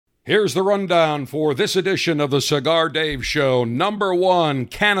Here's the rundown for this edition of the Cigar Dave Show. Number 1,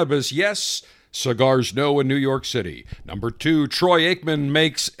 cannabis, yes. Cigars, no, in New York City. Number 2, Troy Aikman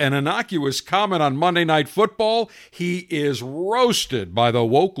makes an innocuous comment on Monday Night Football. He is roasted by the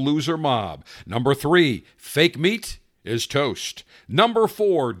woke loser mob. Number 3, fake meat is toast. Number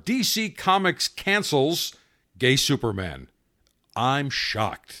 4, DC Comics cancels Gay Superman. I'm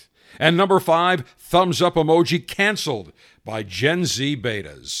shocked. And number 5, thumbs up emoji canceled by Gen Z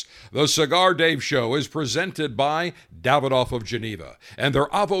betas. The Cigar Dave Show is presented by Davidoff of Geneva and their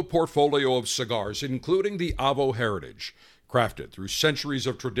Avo portfolio of cigars, including the Avo Heritage. Crafted through centuries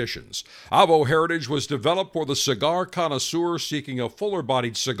of traditions, Avo Heritage was developed for the cigar connoisseur seeking a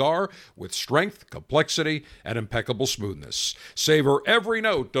fuller-bodied cigar with strength, complexity, and impeccable smoothness. Savor every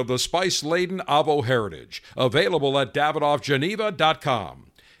note of the spice-laden Avo Heritage, available at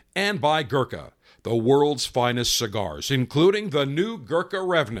DavidoffGeneva.com. And by Gurkha, the world's finest cigars, including the new Gurkha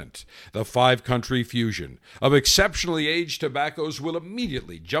Revenant. The 5-country fusion of exceptionally aged tobaccos will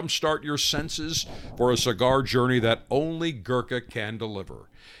immediately jumpstart your senses for a cigar journey that only Gurkha can deliver.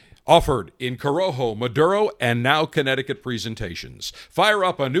 Offered in Corojo, Maduro, and now Connecticut presentations. Fire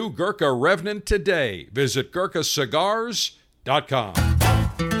up a new Gurkha Revenant today. Visit GurkhaCigars.com.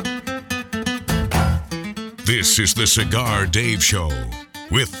 This is the Cigar Dave Show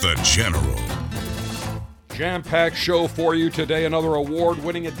with the General. Jam-packed show for you today. Another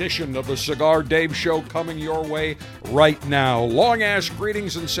award-winning edition of the Cigar Dave Show coming your way right now. Long Ash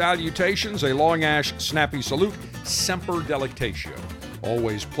greetings and salutations. A Long Ash snappy salute. Semper Delectatio.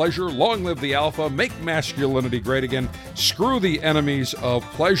 Always pleasure. Long live the alpha. Make masculinity great again. Screw the enemies of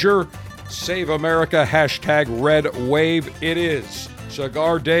pleasure. Save America. Hashtag Red Wave. It is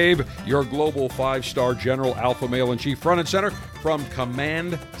Cigar Dave, your global 5-star general alpha male in chief, front and center from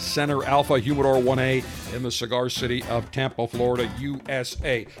Command Center Alpha Humidor 1A in the cigar city of Tampa, Florida,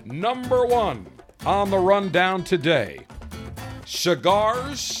 USA. Number 1 on the rundown today.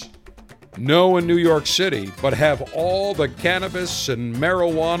 Cigars, no in New York City, but have all the cannabis and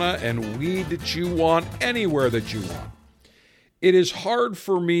marijuana and weed that you want anywhere that you want. It is hard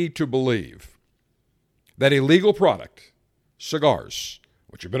for me to believe that a legal product, cigars,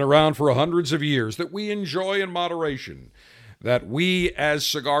 which have been around for hundreds of years, that we enjoy in moderation, that we as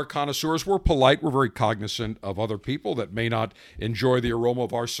cigar connoisseurs, we're polite, we're very cognizant of other people that may not enjoy the aroma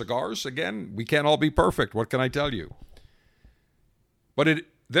of our cigars. Again, we can't all be perfect. What can I tell you? But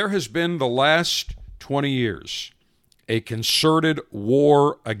there has been the last 20 years a concerted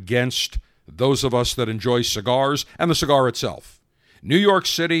war against those of us that enjoy cigars and the cigar itself. New York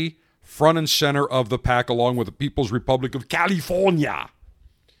City, front and center of the pack, along with the People's Republic of California.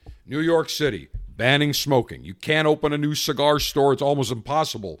 New York City, banning smoking. You can't open a new cigar store. It's almost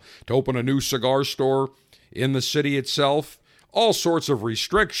impossible to open a new cigar store in the city itself. All sorts of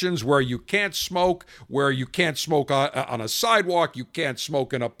restrictions where you can't smoke, on a sidewalk, you can't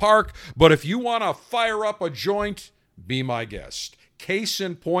smoke in a park. But if you want to fire up a joint, be my guest. Case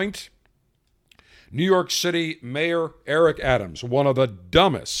in point, New York City Mayor Eric Adams, one of the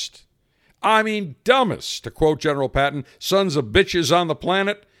dumbest, to quote General Patton, sons of bitches on the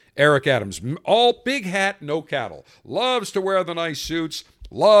planet. Eric Adams, all big hat, no cattle. Loves to wear the nice suits,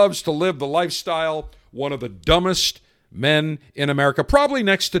 loves to live the lifestyle. One of the dumbest men in America, probably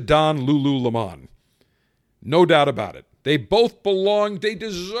next to Don Lululemon. No doubt about it. They both belong, they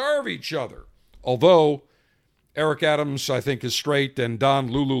deserve each other. Although Eric Adams, I think, is straight, and Don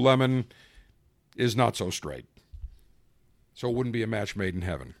Lululemon is not so straight. So it wouldn't be a match made in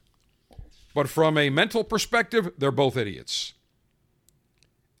heaven. But from a mental perspective, they're both idiots.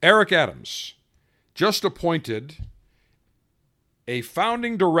 Eric Adams just appointed a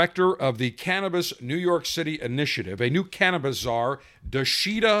founding director of the Cannabis New York City Initiative, a new cannabis czar,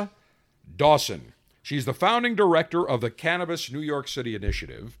 Dashida Dawson. She's the founding director of the Cannabis New York City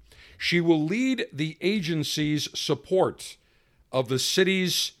Initiative. She will lead the agency's support of the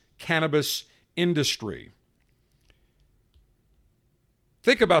city's cannabis industry.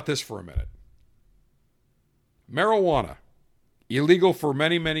 Think about this for a minute. Marijuana, illegal for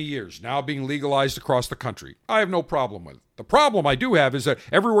many, many years, now being legalized across the country. I have no problem with it. The problem I do have is that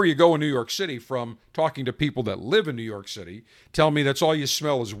everywhere you go in New York City, from talking to people that live in New York City, tell me that's all you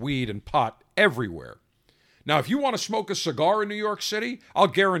smell is weed and pot everywhere. Now, if you want to smoke a cigar in New York City, I'll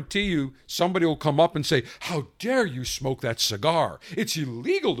guarantee you somebody will come up and say, "How dare you smoke that cigar? It's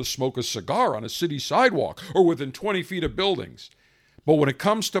illegal to smoke a cigar on a city sidewalk or within 20 feet of buildings." But when it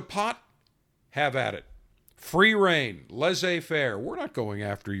comes to pot, have at it. Free reign, laissez-faire. We're not going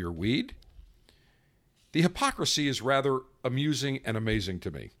after your weed. The hypocrisy is rather amusing and amazing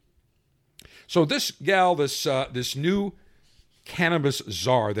to me. So this gal, this new cannabis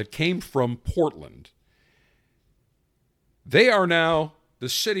czar that came from Portland, they are now, the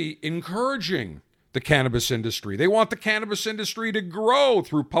city, encouraging the cannabis industry. They want the cannabis industry to grow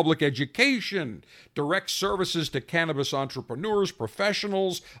through public education, direct services to cannabis entrepreneurs,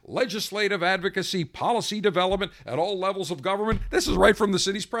 professionals, legislative advocacy, policy development at all levels of government. This is right from the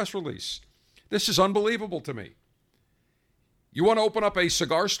city's press release. This is unbelievable to me. You want to open up a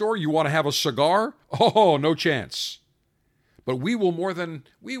cigar store? You want to have a cigar? Oh, no chance. But we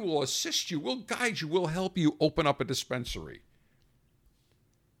will assist you, we'll guide you, we'll help you open up a dispensary.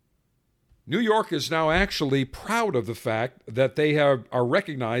 New York is now actually proud of the fact that they are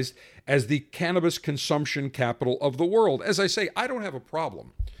recognized as the cannabis consumption capital of the world. As I say, I don't have a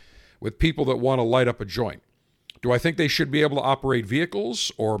problem with people that want to light up a joint. Do I think they should be able to operate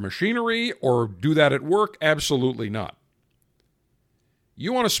vehicles or machinery or do that at work? Absolutely not.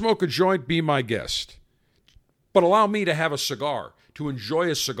 You want to smoke a joint? Be my guest. But allow me to have a cigar, to enjoy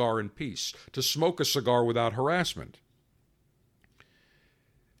a cigar in peace, to smoke a cigar without harassment.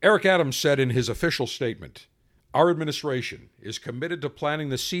 Eric Adams said in his official statement, our administration is committed to planting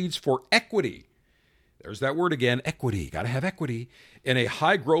the seeds for equity. There's that word again, equity. Got to have equity in a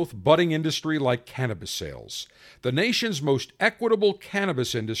high-growth, budding industry like cannabis sales. The nation's most equitable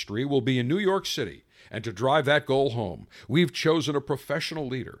cannabis industry will be in New York City. And to drive that goal home, we've chosen a professional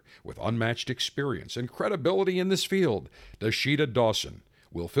leader with unmatched experience and credibility in this field. Dashida Dawson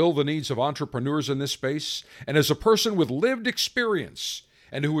will fill the needs of entrepreneurs in this space, and as a person with lived experience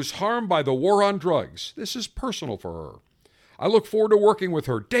and who was harmed by the war on drugs, this is personal for her. I look forward to working with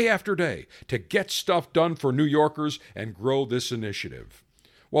her day after day to get stuff done for New Yorkers and grow this initiative.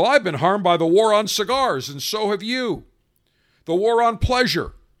 Well, I've been harmed by the war on cigars, and so have you. The war on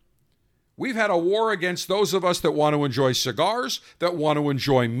pleasure. We've had a war against those of us that want to enjoy cigars, that want to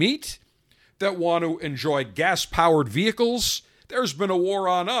enjoy meat, that want to enjoy gas-powered vehicles. There's been a war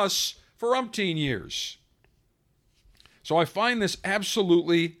on us for umpteen years. So I find this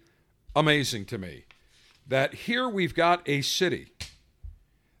absolutely amazing to me, that here we've got a city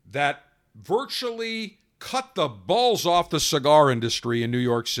that virtually cut the balls off the cigar industry in New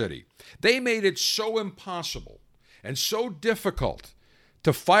York City. They made it so impossible and so difficult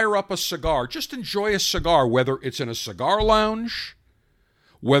to fire up a cigar, just enjoy a cigar, whether it's in a cigar lounge,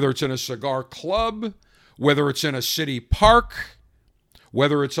 whether it's in a cigar club, whether it's in a city park,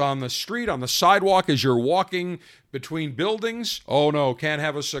 whether it's on the street, on the sidewalk as you're walking between buildings. Oh no, can't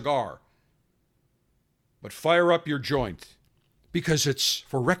have a cigar. But fire up your joint because it's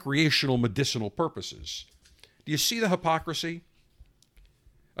for recreational, medicinal purposes. Do you see the hypocrisy?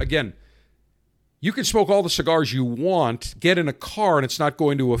 Again, you can smoke all the cigars you want, get in a car, and it's not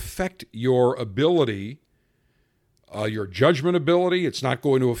going to affect your ability, your judgment ability. It's not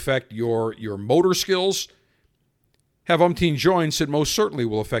going to affect your motor skills. Have umpteen joints, it most certainly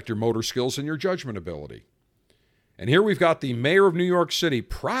will affect your motor skills and your judgment ability. And here we've got the mayor of New York City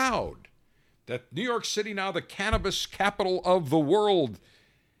proud that New York City now the cannabis capital of the world,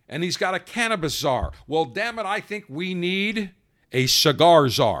 and he's got a cannabis czar. Well, damn it, I think we need a cigar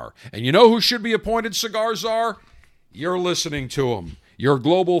czar. And you know who should be appointed cigar czar? You're listening to him. Your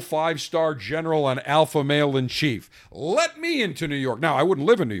global 5-star general and alpha male in chief. Let me into New York. Now, I wouldn't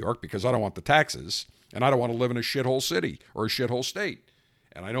live in New York because I don't want the taxes, and I don't want to live in a shithole city or a shithole state.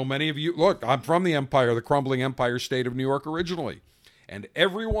 And I know many of you, look, I'm from the empire, the crumbling empire state of New York originally. And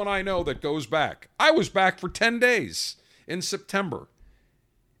everyone I know that goes back, I was back for 10 days in September.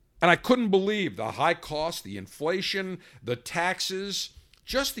 And I couldn't believe the high cost, the inflation, the taxes,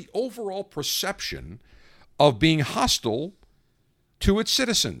 just the overall perception of being hostile to its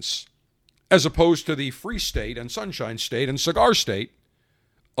citizens, as opposed to the free state and sunshine state and cigar state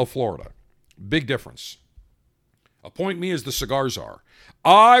of Florida. Big difference. Appoint me as the cigar czar.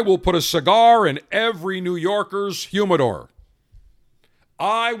 I will put a cigar in every New Yorker's humidor.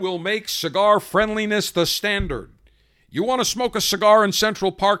 I will make cigar friendliness the standard. You want to smoke a cigar in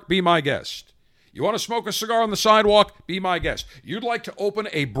Central Park? Be my guest. You want to smoke a cigar on the sidewalk? Be my guest. You'd like to open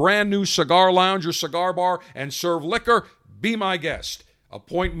a brand new cigar lounge or cigar bar and serve liquor? Be my guest.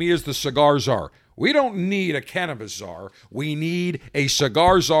 Appoint me as the cigar czar. We don't need a cannabis czar. We need a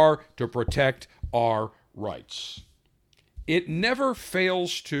cigar czar to protect our rights. It never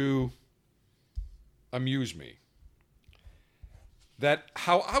fails to amuse me that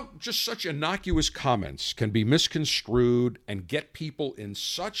how just such innocuous comments can be misconstrued and get people in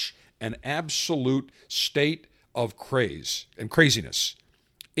such an absolute state of craze and craziness.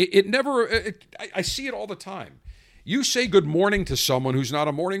 I see it all the time. You say good morning to someone who's not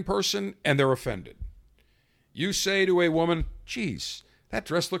a morning person and they're offended. You say to a woman, geez, that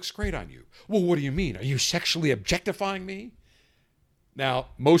dress looks great on you. Well, what do you mean? Are you sexually objectifying me? Now,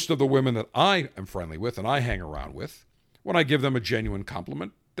 most of the women that I am friendly with and I hang around with, when I give them a genuine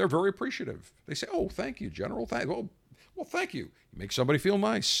compliment, they're very appreciative. They say, "Oh, thank you, General. Well, thank you. You make somebody feel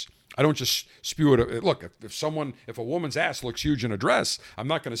nice." I don't just spew it. Look, if a woman's ass looks huge in a dress, I'm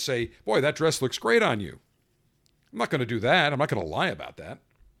not going to say, "Boy, that dress looks great on you." I'm not going to do that. I'm not going to lie about that.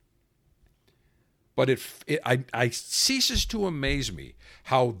 But I ceases to amaze me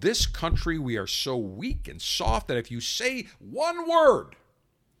how this country, we are so weak and soft that if you say one word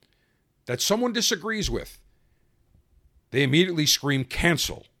that someone disagrees with, they immediately scream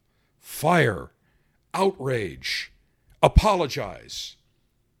cancel, fire, outrage, apologize.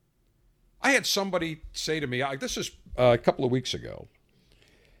 I had somebody say to me, this is a couple of weeks ago,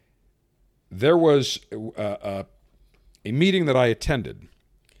 there was a meeting that I attended,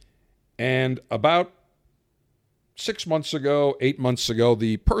 and about 6 months ago, 8 months ago,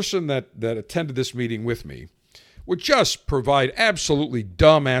 the person that attended this meeting with me would just provide absolutely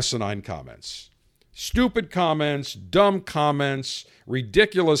dumb, asinine comments. Stupid comments, dumb comments,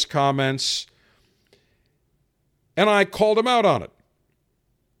 ridiculous comments. And I called him out on it.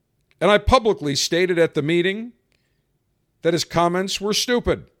 And I publicly stated at the meeting that his comments were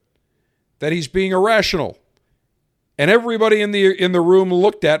stupid, that he's being irrational. And everybody in the room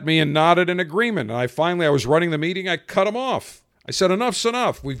looked at me and nodded in agreement. And I was running the meeting, I cut him off. I said, enough's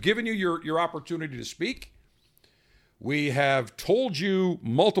enough. We've given you your opportunity to speak. We have told you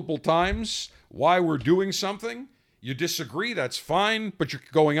multiple times why we're doing something. You disagree, that's fine, but you're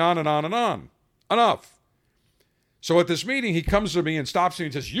going on and on and on. Enough. So at this meeting, he comes to me and stops me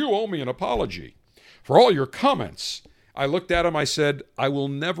and says, "You owe me an apology for all your comments." I looked at him, I said, "I will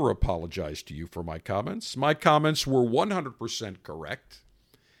never apologize to you for my comments. My comments were 100% correct,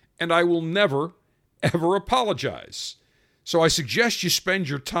 and I will never, ever apologize. So I suggest you spend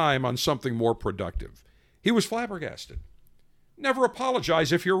your time on something more productive." He was flabbergasted. Never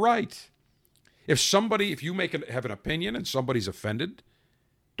apologize if you're right. If you have an opinion and somebody's offended,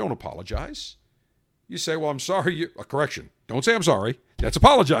 don't apologize. You say, "Well, I'm sorry." Correction. Don't say "I'm sorry." That's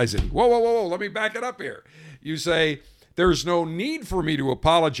apologizing. Whoa. Let me back it up here. You say, "There's no need for me to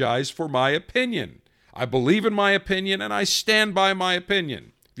apologize for my opinion. I believe in my opinion and I stand by my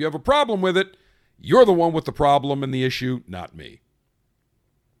opinion. If you have a problem with it, you're the one with the problem and the issue, not me."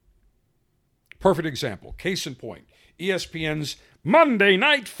 Perfect example. Case in point. ESPN's Monday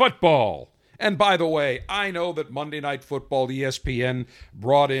Night Football. And by the way, I know that Monday Night Football, ESPN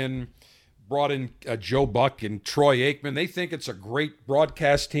brought in Joe Buck and Troy Aikman. They think it's a great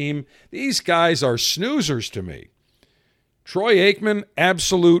broadcast team. These guys are snoozers to me. Troy Aikman,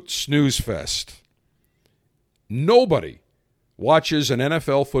 absolute snooze fest. Nobody watches an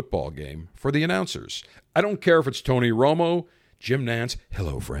NFL football game for the announcers. I don't care if it's Tony Romo, Jim Nantz,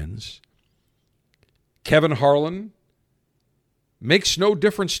 hello friends, Kevin Harlan. Makes no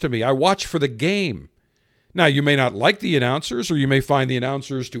difference to me. I watch for the game. Now, you may not like the announcers, or you may find the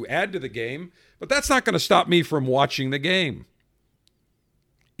announcers to add to the game, but that's not going to stop me from watching the game.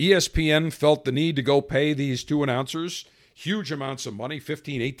 ESPN felt the need to go pay these two announcers huge amounts of money,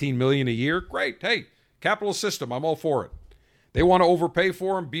 $15, $18 million a year. Great. Hey, capitalist system. I'm all for it. They want to overpay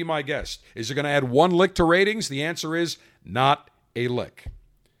for them? Be my guest. Is it going to add one lick to ratings? The answer is not a lick.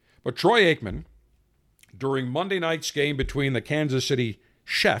 But Troy Aikman, during Monday night's game between the Kansas City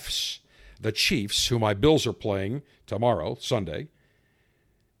Chiefs, the Chiefs, who my Bills are playing tomorrow, Sunday,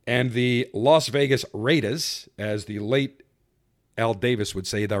 and the Las Vegas Raiders, as the late Al Davis would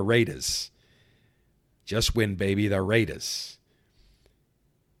say, the Raiders. Just win, baby, the Raiders.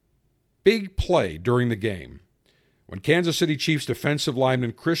 Big play during the game when Kansas City Chiefs defensive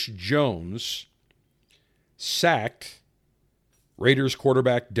lineman Chris Jones sacked Raiders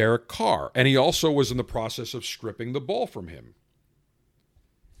quarterback Derek Carr, and he also was in the process of stripping the ball from him.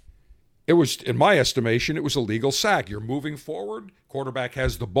 It was, in my estimation, it was a legal sack. You're moving forward, quarterback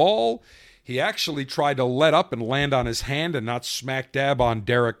has the ball. He actually tried to let up and land on his hand and not smack dab on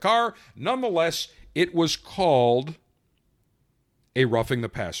Derek Carr. Nonetheless, it was called a roughing the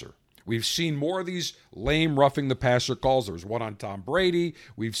passer. We've seen more of these lame roughing the passer calls. There was one on Tom Brady.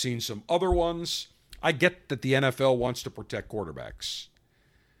 We've seen some other ones. I get that the NFL wants to protect quarterbacks.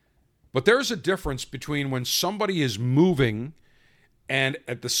 But there's a difference between when somebody is moving and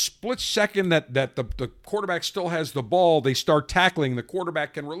at the split second that the quarterback still has the ball, they start tackling, the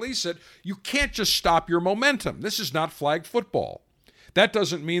quarterback can release it. You can't just stop your momentum. This is not flag football. That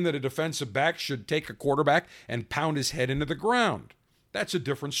doesn't mean that a defensive back should take a quarterback and pound his head into the ground. That's a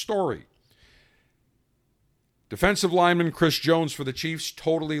different story. Defensive lineman Chris Jones for the Chiefs,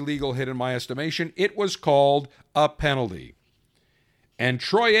 totally legal hit in my estimation. It was called a penalty. And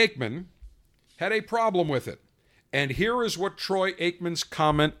Troy Aikman had a problem with it. And here is what Troy Aikman's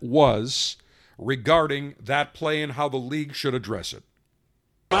comment was regarding that play and how the league should address it.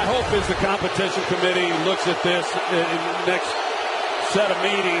 My hope is the competition committee looks at this in the next set of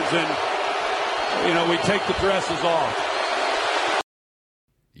meetings and, we take the dresses off.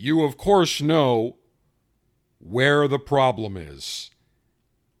 You, of course, know where the problem is.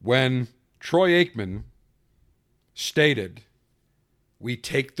 When Troy Aikman stated, "We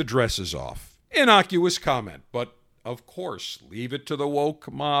take the dresses off." Innocuous comment, but of course, leave it to the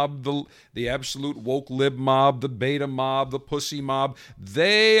woke mob, the absolute woke lib mob, the beta mob, the pussy mob.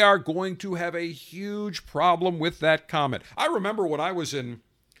 They are going to have a huge problem with that comment. I remember when I was in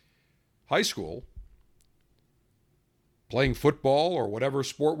high school playing football or whatever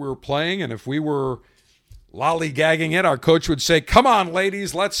sport we were playing, and if we were lollygagging it, our coach would say, "Come on,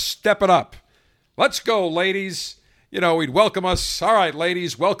 ladies, let's step it up. Let's go, ladies." He'd welcome us. "All right,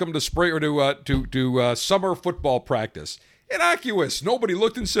 ladies, welcome to spring or to summer football practice." Innocuous. Nobody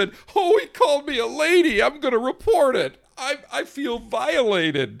looked and said, "Oh, he called me a lady. I'm going to report it. I feel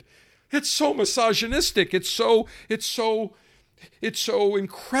violated." It's so misogynistic. It's so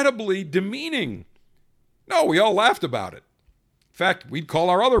incredibly demeaning. No, we all laughed about it. In fact, we'd call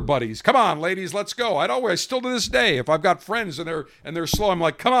our other buddies, "Come on, ladies, let's go." I still to this day, if I've got friends and they're slow, I'm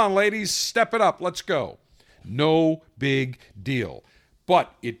like, "Come on, ladies, step it up. Let's go." No big deal.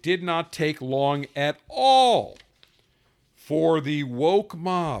 But it did not take long at all for the woke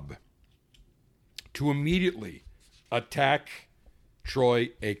mob to immediately attack Troy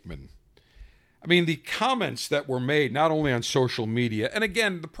Aikman. I mean, the comments that were made not only on social media, and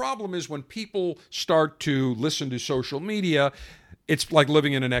again, the problem is when people start to listen to social media, it's like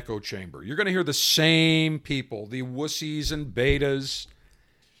living in an echo chamber. You're going to hear the same people, the wussies and betas.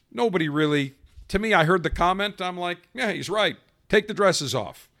 Nobody really... To me, I heard the comment. I'm like, yeah, he's right. Take the dresses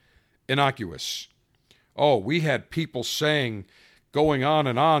off. Innocuous. Oh, we had people going on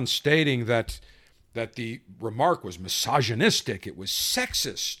and on, stating that the remark was misogynistic. It was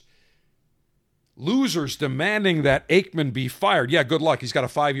sexist. Losers demanding that Aikman be fired. Yeah, good luck. He's got a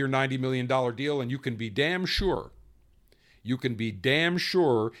 5-year, $90 million deal, and you can be damn sure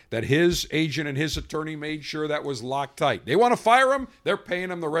that his agent and his attorney made sure that was locked tight. They want to fire him, they're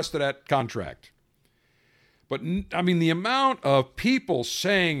paying him the rest of that contract. But, I mean, the amount of people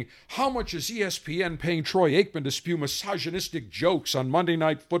saying, "How much is ESPN paying Troy Aikman to spew misogynistic jokes on Monday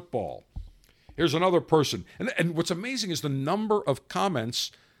Night Football?" Here's another person. And what's amazing is the number of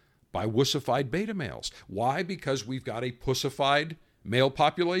comments by wussified beta males. Why? Because we've got a pussified male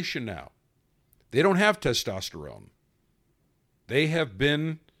population now. They don't have testosterone. They have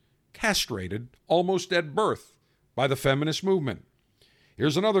been castrated almost at birth by the feminist movement.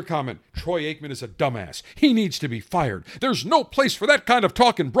 Here's another comment. "Troy Aikman is a dumbass. He needs to be fired. There's no place for that kind of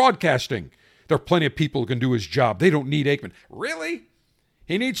talk in broadcasting. There are plenty of people who can do his job. They don't need Aikman." Really?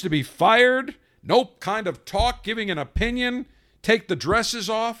 He needs to be fired? No kind of talk, giving an opinion? Take the dresses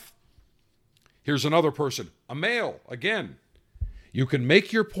off? Here's another person. A male, again. "You can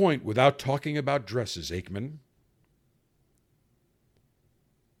make your point without talking about dresses, Aikman."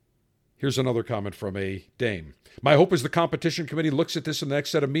 Here's another comment from a dame. "My hope is the competition committee looks at this in the next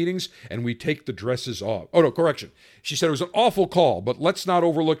set of meetings and we take the dresses off." Oh, no, correction. She said it was an awful call, but let's not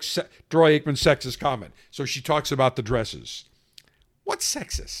overlook Troy Aikman's sexist comment. So she talks about the dresses. What's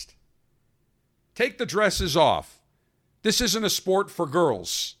sexist? Take the dresses off. This isn't a sport for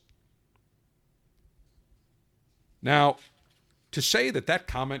girls. Now, to say that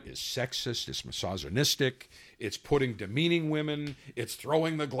comment is sexist, it's misogynistic, it's putting demeaning women, it's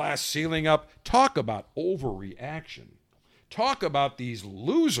throwing the glass ceiling up. Talk about overreaction. Talk about these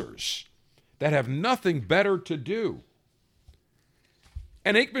losers that have nothing better to do.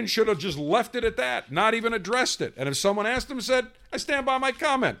 And Aikman should have just left it at that, not even addressed it. And if someone asked him, said, "I stand by my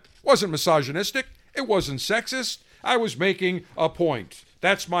comment. It wasn't misogynistic. It wasn't sexist. I was making a point.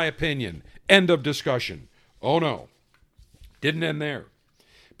 That's my opinion. End of discussion." Oh, no. Didn't end there.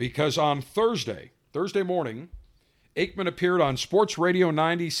 Because on Thursday morning, Aikman appeared on Sports Radio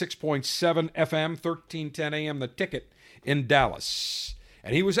 96.7 FM, 1310 AM, The Ticket in Dallas.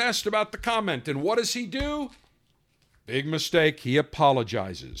 And he was asked about the comment, and what does he do? Big mistake. He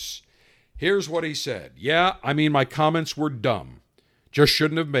apologizes. Here's what he said. "Yeah, I mean, my comments were dumb. Just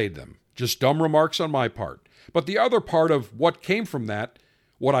shouldn't have made them. Just dumb remarks on my part. But the other part of what came from that,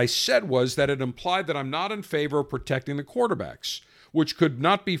 what I said was that it implied that I'm not in favor of protecting the quarterbacks, which could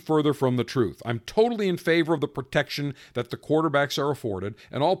not be further from the truth. I'm totally in favor of the protection that the quarterbacks are afforded,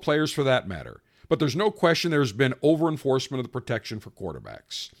 and all players for that matter. but there's no question there's been over-enforcement of the protection for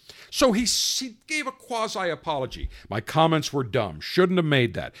quarterbacks. So he gave a quasi-apology. My comments were dumb. Shouldn't have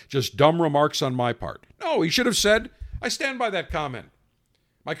made that. Just dumb remarks on my part. No, he should have said, I stand by that comment.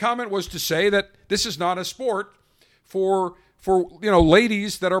 My comment was to say that this is not a sport for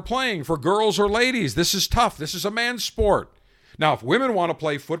ladies that are playing, for girls or ladies. This is tough. This is a man's sport. Now, if women want to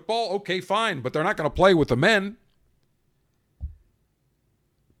play football, okay, fine, but they're not going to play with the men.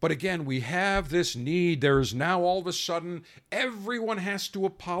 But again, we have this need. There's now all of a sudden, everyone has to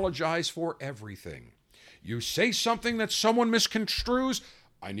apologize for everything. You say something that someone misconstrues,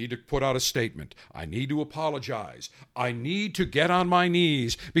 I need to put out a statement. I need to apologize. I need to get on my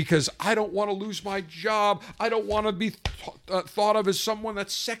knees because I don't want to lose my job. I don't want to be thought of as someone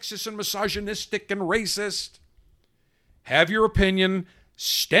that's sexist and misogynistic and racist. Have your opinion.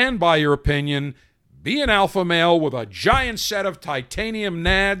 Stand by your opinion. Be an alpha male with a giant set of titanium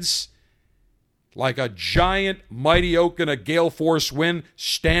nads, like a giant Mighty Oak in a gale force wind.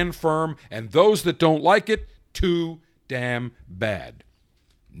 Stand firm. And those that don't like it, too damn bad.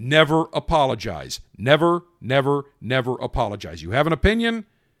 Never apologize. Never, never, never apologize. You have an opinion?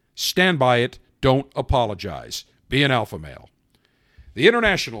 Stand by it. Don't apologize. Be an alpha male. The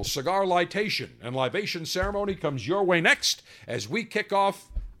International Cigar Litation and Libation Ceremony comes your way next as we kick off,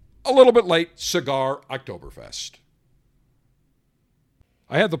 a little bit late, Cigar Oktoberfest.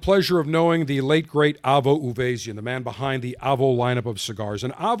 I had the pleasure of knowing the late, great Avo Uvezian, the man behind the Avo lineup of cigars.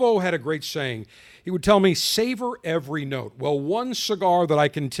 And Avo had a great saying. He would tell me, savor every note. Well, one cigar that I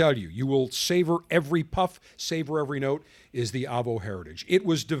can tell you, you will savor every puff, savor every note, is the Avo Heritage. It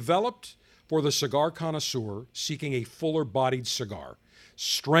was developed for the cigar connoisseur seeking a fuller-bodied cigar.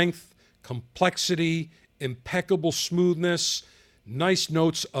 Strength, complexity, impeccable smoothness, nice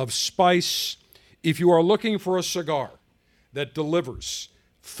notes of spice. If you are looking for a cigar that delivers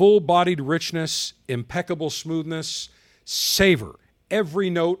full-bodied richness, impeccable smoothness, savor every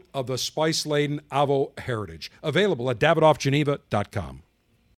note of the spice-laden Avo Heritage. Available at davidoffgeneva.com.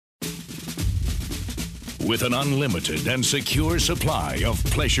 With an unlimited and secure supply of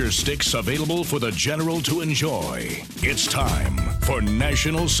pleasure sticks available for the general to enjoy, it's time for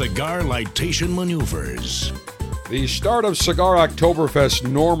National Cigar Litation Maneuvers. The start of Cigar Oktoberfest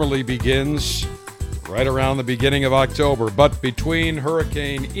normally begins right around the beginning of October, but between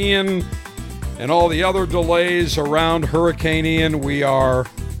Hurricane Ian and all the other delays around Hurricane Ian, we are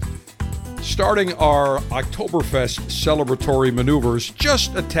starting our Oktoberfest celebratory maneuvers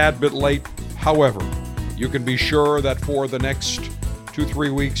just a tad bit late. However, you can be sure that for the next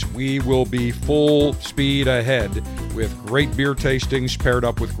 2-3 weeks, we will be full speed ahead with great beer tastings paired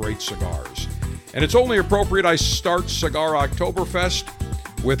up with great cigars. And it's only appropriate I start Cigar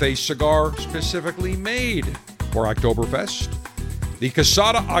Oktoberfest with a cigar specifically made for Oktoberfest. The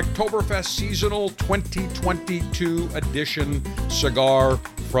Quesada Oktoberfest Seasonal 2022 Edition cigar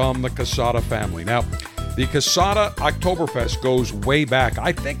from the Quesada family. Now, the Quesada Oktoberfest goes way back.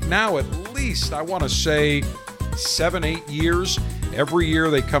 I think now at least, I want to say 7-8 years. Every year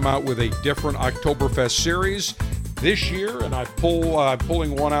they come out with a different Oktoberfest series. This year, and I'm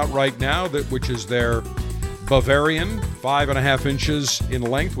pulling one out right now, which is their Bavarian, 5.5 inches in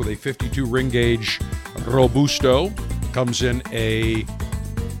length with a 52 ring gauge Robusto. Comes in a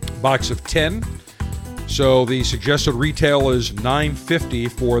box of 10. So the suggested retail is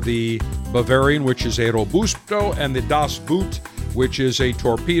 $9.50 for the Bavarian, which is a Robusto, and the Das Boot, which is a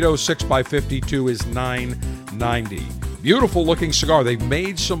Torpedo 6x52, is $9.90. Beautiful looking cigar. They've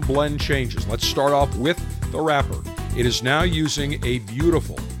made some blend changes. Let's start off with the wrapper. It is now using a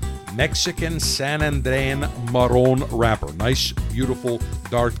beautiful Mexican San Andrean Marron wrapper. Nice, beautiful,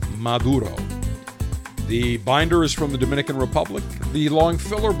 dark Maduro. The binder is from the Dominican Republic. The long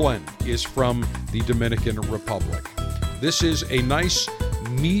filler blend is from the Dominican Republic. This is a nice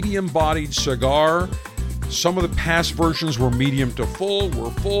medium-bodied cigar. Some of the past versions were medium to full, were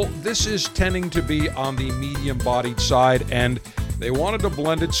full. This is tending to be on the medium-bodied side, and they wanted to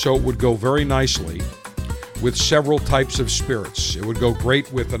blend it so it would go very nicely with several types of spirits. It would go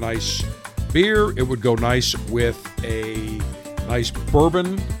great with a nice beer. It would go nice with a nice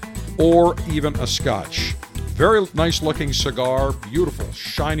bourbon, or even a scotch. Very nice looking cigar, beautiful,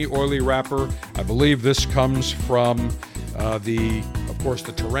 shiny, oily wrapper. I believe this comes from of course,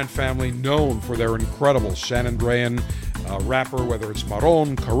 the Torrent family, known for their incredible San Andrean wrapper, whether it's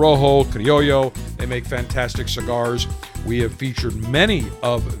Marron, Corojo, Criollo. They make fantastic cigars. We have featured many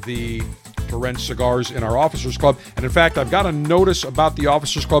of the to rent cigars in our Officers Club. And in fact, I've got a notice about the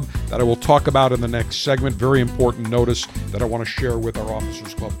Officers Club that I will talk about in the next segment. Very important notice that I want to share with our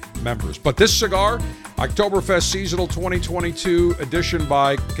Officers Club members. But this cigar, Oktoberfest Seasonal 2022 edition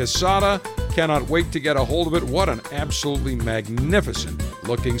by Quesada. Cannot wait to get a hold of it. What an absolutely magnificent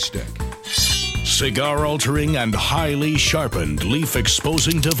looking stick. Cigar-altering and highly sharpened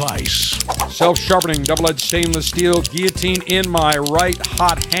leaf-exposing device. Self-sharpening double-edged stainless steel guillotine in my right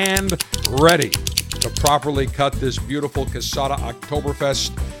hot hand, ready to properly cut this beautiful Quesada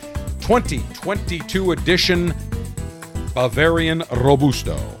Oktoberfest 2022 edition Bavarian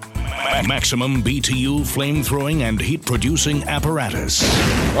Robusto. Maximum BTU flame-throwing and heat-producing apparatus.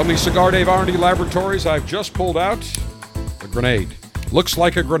 From the Cigar Dave R&D Laboratories, I've just pulled out the grenade. Looks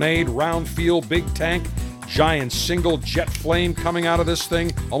like a grenade, round feel, big tank, giant single jet flame coming out of this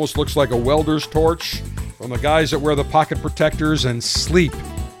thing. Almost looks like a welder's torch. From the guys that wear the pocket protectors and sleep,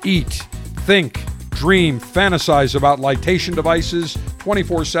 eat, think, dream, fantasize about lightation devices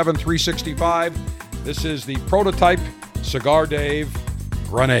 24/7, 365. This is the prototype Cigar Dave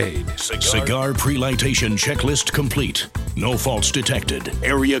Grenade. Cigar pre-lightation checklist complete. No faults detected.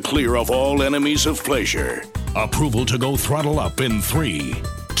 Area clear of all enemies of pleasure. Approval to go throttle up in 3,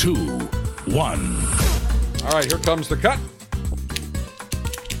 2, 1. All right, here comes the cut.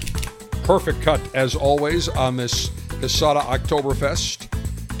 Perfect cut, as always, on this Quesada Oktoberfest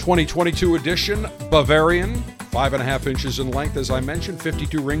 2022 edition Bavarian. 5.5 inches in length, as I mentioned,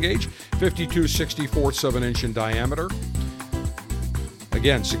 52 ring gauge, 52 64ths of an inch in diameter.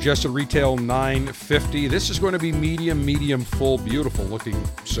 Again, suggested retail $9.50. This is going to be medium full, beautiful looking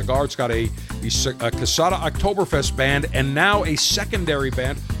cigar. It's got a Quesada Oktoberfest band and now a secondary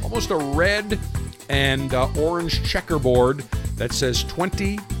band, almost a red and orange checkerboard that says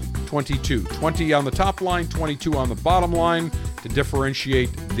 2022. 20 on the top line, 22 on the bottom line to differentiate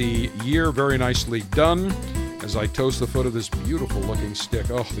the year. Very nicely done. As I toast the foot of this beautiful looking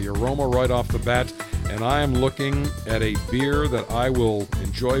stick. Oh, the aroma right off the bat. And I am looking at a beer that I will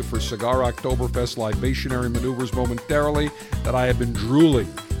enjoy for Cigar Oktoberfest libationary maneuvers momentarily, that I have been drooling,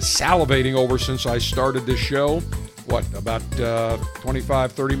 salivating over since I started this show. What, about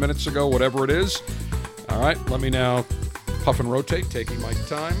 25, 30 minutes ago, whatever it is. All right, let me now puff and rotate, taking my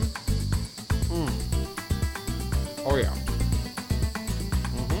time. Oh, yeah.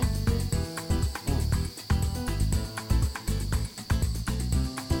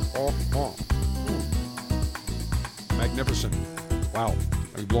 Magnificent. Wow.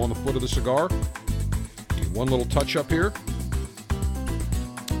 Are you blowing the foot of the cigar? Need one little touch up here.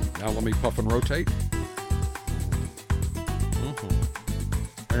 Now let me puff and rotate.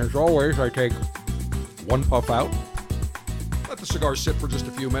 And as always, I take one puff out. Let the cigar sit for just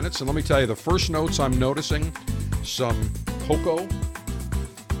a few minutes. And let me tell you, the first notes I'm noticing, some cocoa,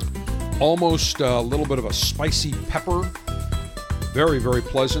 almost a little bit of a spicy pepper. Very, very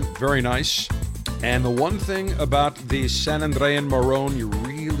pleasant, very nice. And the one thing about the San Andrean Marron you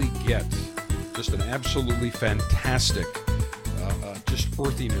really get, just an absolutely fantastic just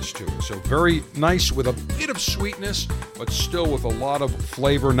earthiness to it. So very nice with a bit of sweetness, but still with a lot of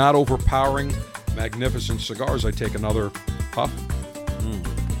flavor, not overpowering. Magnificent cigars. I take another puff.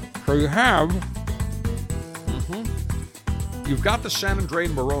 So you have, you've got the San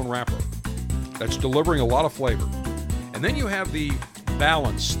Andrean Marron wrapper that's delivering a lot of flavor. And then you have the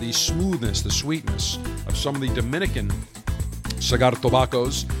balance, the smoothness, the sweetness of some of the Dominican cigar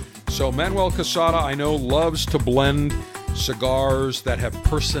tobaccos. So Manuel Quesada, I know, loves to blend cigars that have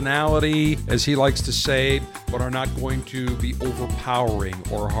personality, as he likes to say, but are not going to be overpowering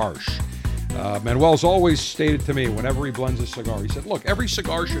or harsh. Manuel's always stated to me, whenever he blends a cigar, he said, look, every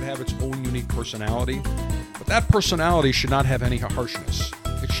cigar should have its own unique personality, but that personality should not have any harshness.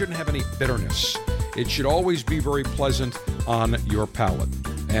 It shouldn't have any bitterness. It should always be very pleasant on your palate.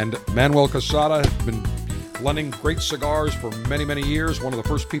 And Manuel Quesada has been blending great cigars for many, many years. One of the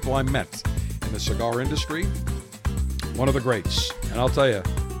first people I met in the cigar industry. One of the greats. And I'll tell you,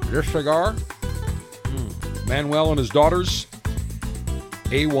 this cigar, Manuel and his daughters,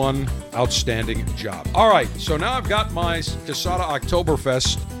 A1, outstanding job. All right, so now I've got my Quesada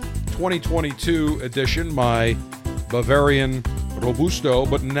Oktoberfest 2022 edition, my Bavarian Robusto,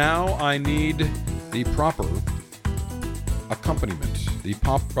 but now I need the proper accompaniment, the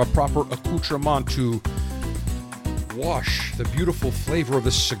proper accoutrement to wash the beautiful flavor of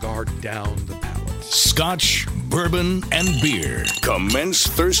this cigar down the palate. Scotch, bourbon, and beer. Commence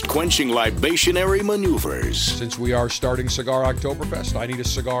thirst-quenching libationary maneuvers. Since we are starting Cigar Oktoberfest, I need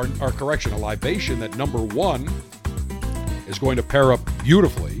a libation that, number one, is going to pair up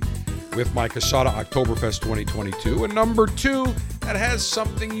beautifully with my Quesada Oktoberfest 2022, and number two, that has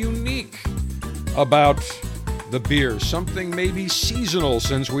something unique about the beer, something maybe seasonal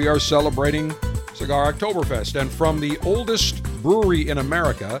since we are celebrating Cigar Oktoberfest. And from the oldest brewery in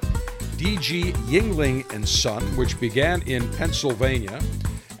America, D.G. Yuengling & Son, which began in Pennsylvania.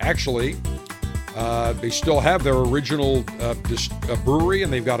 Actually, they still have their original brewery,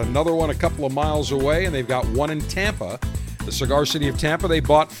 and they've got another one a couple of miles away, and they've got one in Tampa, the cigar city of Tampa. They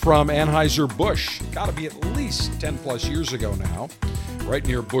bought from Anheuser-Busch, got to be at least 10 plus years ago now, right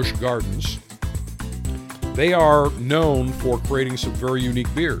near Busch Gardens. They are known for creating some very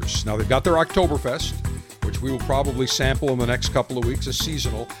unique beers. Now, they've got their Oktoberfest, which we will probably sample in the next couple of weeks as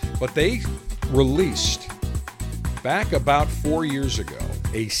seasonal, but they released, back about 4 years ago,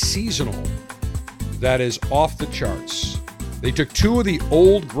 a seasonal that is off the charts. They took two of the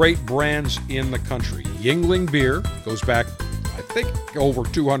old great brands in the country. Yuengling beer goes back, I think, over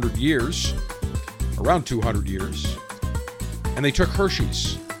 200 years, around 200 years. And they took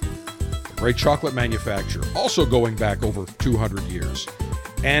Hershey's, a great chocolate manufacturer, also going back over 200 years.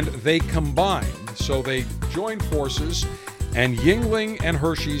 And they combined, so they joined forces, and Yuengling and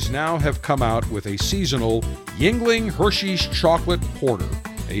Hershey's now have come out with a seasonal Yuengling Hershey's Chocolate Porter.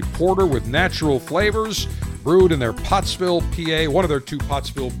 A porter with natural flavors, brewed in their Pottsville, PA, one of their two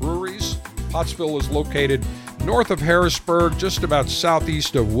Pottsville breweries. Pottsville is located north of Harrisburg, just about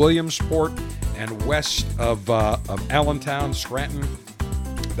southeast of Williamsport and west of Allentown, Scranton,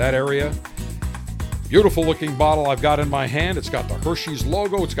 that area. Beautiful looking bottle I've got in my hand. It's got the Hershey's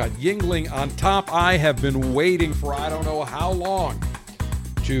logo. It's got Yuengling on top. I have been waiting for I don't know how long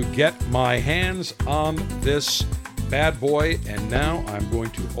to get my hands on this bad boy, and now I'm going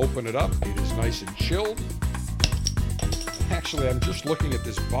to open it up. It is nice and chilled. Actually, I'm just looking at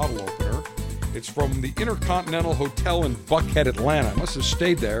this bottle opener. It's from the Intercontinental Hotel in Buckhead, Atlanta. I must have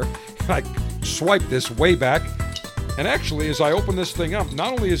stayed there, and I swiped this way back. And actually, as I open this thing up,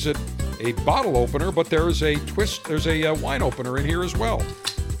 not only is it a bottle opener, but there's a wine opener in here as well.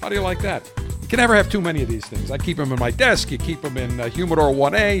 How do you like that? You can never have too many of these things. I keep them in my desk. You keep them in Humidor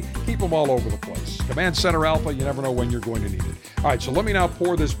 1A. Keep them all over the place. Command Center Alpha, you never know when you're going to need it. All right, so let me now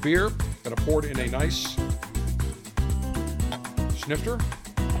pour this beer. Going to pour it in a nice snifter.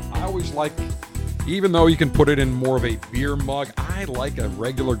 I always like, even though you can put it in more of a beer mug, I like a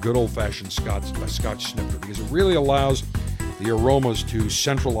regular good old-fashioned Scotch snifter because it really allows the aromas to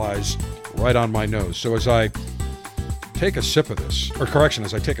centralize right on my nose. So as I take a sip of this, or correction,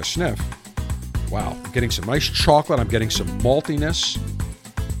 as I take a sniff, wow, I'm getting some nice chocolate. I'm getting some maltiness,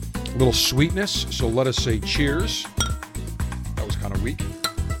 a little sweetness. So let us say cheers. That was kind of weak.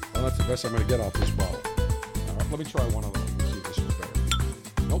 Well, that's the best I'm going to get off this bottle. All right, let me try one of them. Let's see if this one's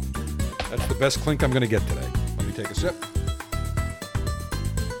better. Nope. That's the best clink I'm going to get today. Let me take a sip.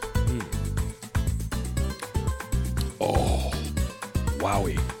 Oh,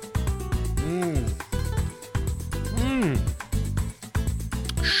 wowie.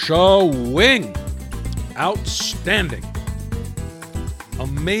 Showing. Outstanding.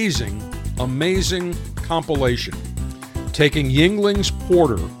 Amazing compilation. Taking Yuengling's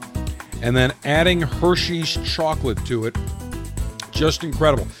Porter and then adding Hershey's chocolate to it. Just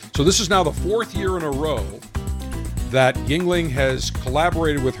incredible. So this is now the fourth year in a row that Yuengling has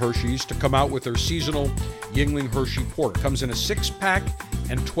collaborated with Hershey's to come out with their seasonal Yuengling Hershey Porter. It comes in a 6-pack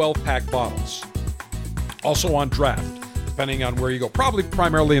and 12-pack bottles. Also on draft, depending on where you go. Probably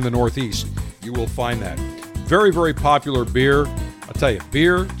primarily in the Northeast, you will find that. Very popular beer. I'll tell you,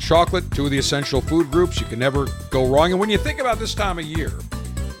 beer, chocolate, two of the essential food groups. You can never go wrong. And when you think about this time of year,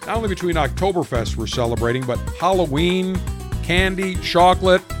 not only between Oktoberfest we're celebrating, but Halloween, candy,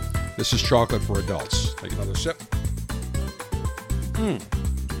 chocolate. This is chocolate for adults. Take another sip.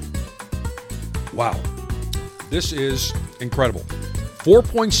 Wow. This is incredible.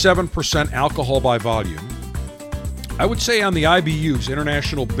 4.7% alcohol by volume. I would say on the IBUs,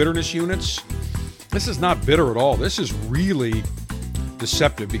 International Bitterness Units, this is not bitter at all. This is really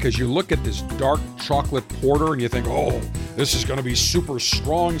deceptive because you look at this dark chocolate porter and you think, oh, this is going to be super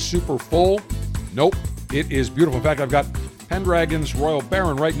strong, super full. Nope, it is beautiful. In fact, I've got Pendragon's Royal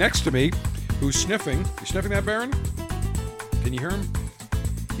Baron right next to me who's sniffing. You sniffing that, Baron? Can you hear him?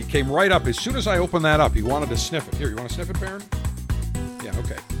 He came right up. As soon as I opened that up, he wanted to sniff it. Here, you want to sniff it, Baron? Yeah,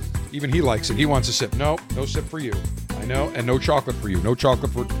 okay. Even he likes it. He wants a sip. No sip for you. I know, and no chocolate for you. No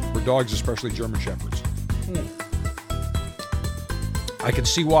chocolate for dogs, especially German Shepherds. I can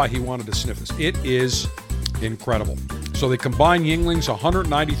see why he wanted to sniff this. It is incredible. So they combine Yuengling's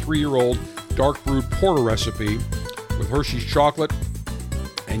 193-year-old dark brewed porter recipe with Hershey's chocolate,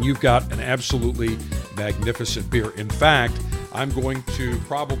 and you've got an absolutely magnificent beer. In fact, I'm going to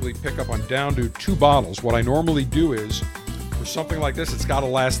probably pick up, I'm down to 2 bottles. What I normally do is for something like this, it's got to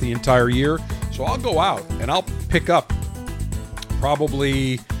last the entire year. So I'll go out and I'll pick up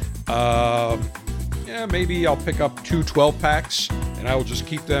probably, maybe I'll pick up 2 12-packs, and I will just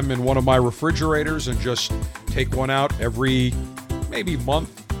keep them in one of my refrigerators and just take one out every maybe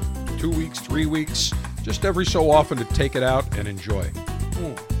month, 2 weeks, 3 weeks, just every so often to take it out and enjoy.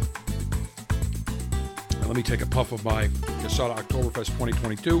 Now let me take a puff of my Casada Oktoberfest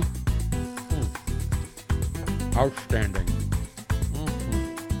 2022. Outstanding.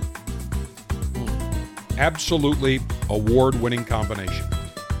 Absolutely award-winning combination.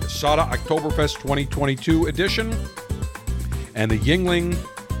 Casada Oktoberfest 2022 edition and the Yuengling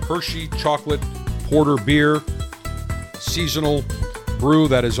Hershey Chocolate Porter Beer seasonal brew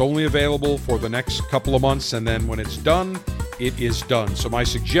that is only available for the next couple of months, and then when it's done, it is done. So my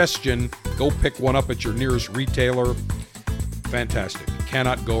suggestion, go pick one up at your nearest retailer. Fantastic.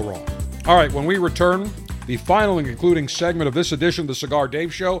 Cannot go wrong. All right, when we return, the final and concluding segment of this edition of the Cigar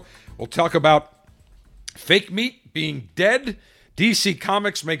Dave Show, we'll talk about fake meat being dead. DC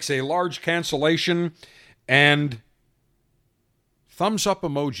Comics makes a large cancellation, and thumbs up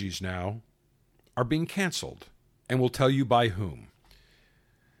emojis now are being canceled, and we'll tell you by whom.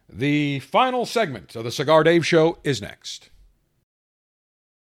 The final segment of the Cigar Dave Show is next.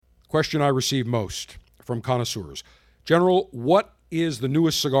 Question I receive most from connoisseurs. General, what is the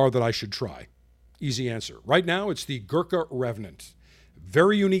newest cigar that I should try? Easy answer. Right now, it's the Gurkha Revenant.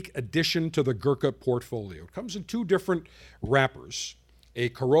 Very unique addition to the Gurkha portfolio. It comes in 2 different wrappers, a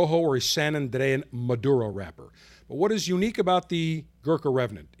Corojo or a San Andrean Maduro wrapper. But what is unique about the Gurkha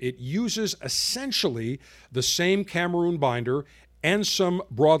Revenant? It uses essentially the same Cameroon binder and some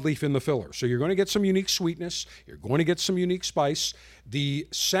broadleaf in the filler. So you're going to get some unique sweetness. You're going to get some unique spice. The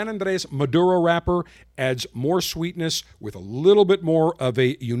San Andres Maduro wrapper adds more sweetness with a little bit more of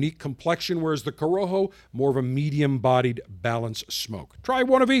a unique complexion, whereas the Corojo, more of a medium-bodied, balanced smoke. Try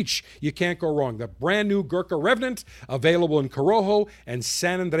one of each. You can't go wrong. The brand new Gurkha Revenant, available in Corojo and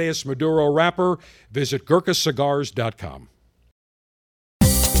San Andres Maduro wrapper. Visit GurkhaCigars.com.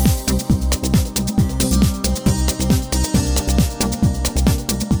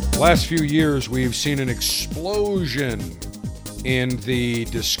 Last few years, we've seen an explosion in the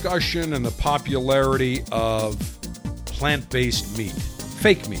discussion and the popularity of plant-based meat,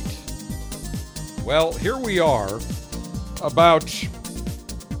 fake meat. Well, here we are, about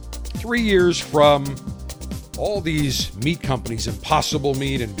 3 years from all these meat companies, Impossible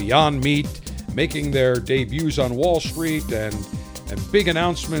Meat and Beyond Meat, making their debuts on Wall Street, and big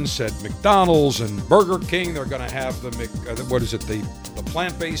announcements at McDonald's and Burger King. They're going to have the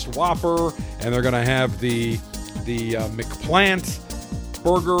plant-based Whopper, and they're going to have the McPlant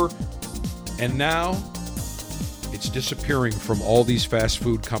burger, and now it's disappearing from all these fast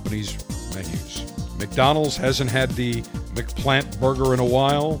food companies' menus. McDonald's hasn't had the McPlant burger in a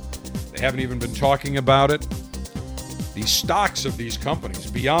while. They haven't even been talking about it. The stocks of these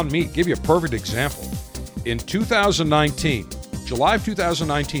companies, Beyond Meat, give you a perfect example. In 2019, July of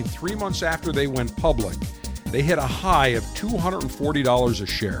 2019, 3 months after they went public, they hit a high of $240 a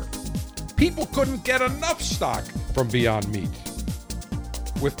share. People couldn't get enough stock from Beyond Meat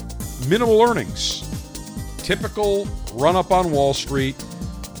with minimal earnings. Typical run-up on Wall Street,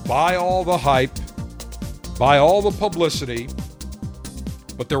 buy all the hype, buy all the publicity,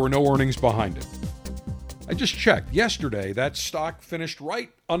 but there were no earnings behind it. I just checked. Yesterday, that stock finished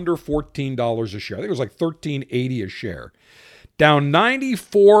right under $14 a share. I think it was like $13.80 a share. Down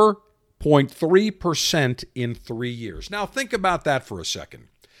 94.3% in 3 years. Now, think about that for a second.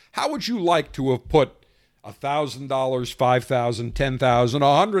 How would you like to have put $1,000, $5,000, $10,000,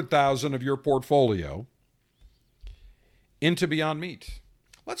 $100,000 of your portfolio into Beyond Meat?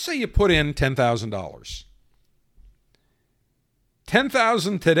 Let's say you put in $10,000.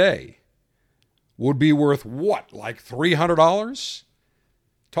 $10,000 today would be worth what, like $300?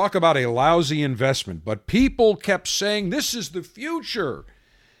 Talk about a lousy investment. But people kept saying, this is the future.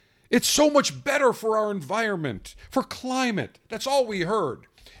 It's so much better for our environment, for climate. That's all we heard.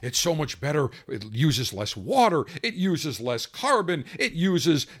 It's so much better. It uses less water. It uses less carbon. It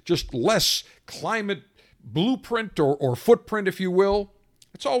uses just less climate blueprint or footprint, if you will.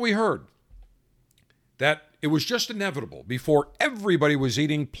 That's all we heard. That it was just inevitable before everybody was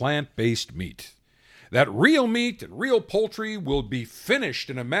eating plant-based meat. That real meat and real poultry will be finished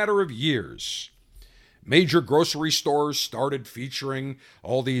in a matter of years. Major grocery stores started featuring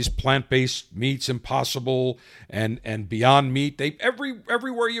all these plant-based meats, Impossible and Beyond Meat.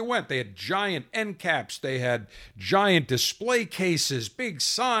 Everywhere you went, they had giant end caps. They had giant display cases, big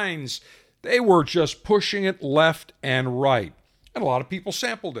signs. They were just pushing it left and right. And a lot of people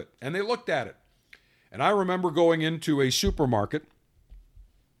sampled it, and they looked at it. And I remember going into a supermarket,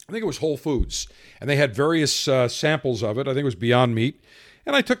 I think it was Whole Foods, and they had various samples of it. I think it was Beyond Meat.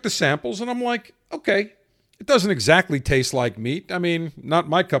 And I took the samples, and I'm like, okay, it doesn't exactly taste like meat. I mean, not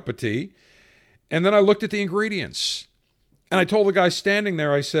my cup of tea. And then I looked at the ingredients, and I told the guy standing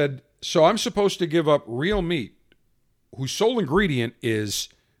there, I said, so I'm supposed to give up real meat whose sole ingredient is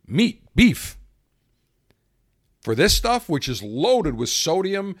meat, beef, for this stuff, which is loaded with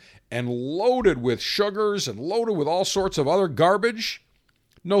sodium and loaded with sugars and loaded with all sorts of other garbage?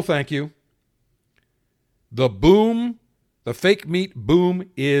 No, thank you. The boom, the fake meat boom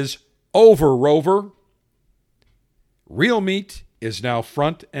is over, Rover. Real meat is now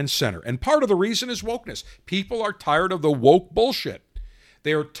front and center. And part of the reason is wokeness. People are tired of the woke bullshit.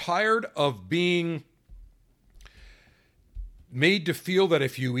 They are tired of being made to feel that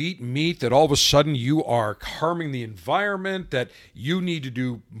if you eat meat, that all of a sudden you are harming the environment, that you need to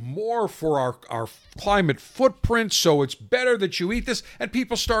do more for our climate footprint, so it's better that you eat this. And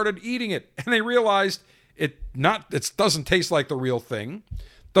people started eating it, and they realized it doesn't taste like the real thing,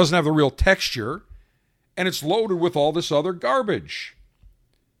 doesn't have the real texture, and it's loaded with all this other garbage.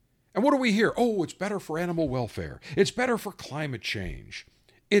 And what do we hear? Oh, it's better for animal welfare. It's better for climate change.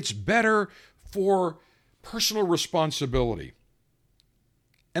 It's better for personal responsibility.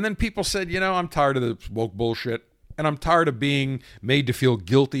 And then people said, I'm tired of the woke bullshit, and I'm tired of being made to feel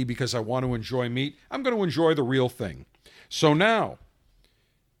guilty because I want to enjoy meat. I'm going to enjoy the real thing. So now,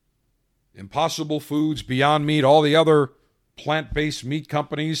 Impossible Foods, Beyond Meat, all the other plant-based meat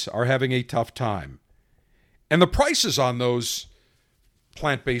companies are having a tough time. And the prices on those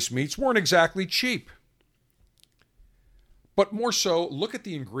plant-based meats weren't exactly cheap. But more so, look at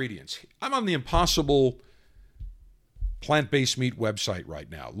the ingredients. I'm on the Impossible plant-based meat website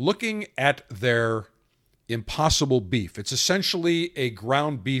right now, looking at their Impossible beef. It's essentially a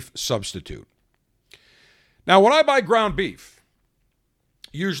ground beef substitute. Now, when I buy ground beef,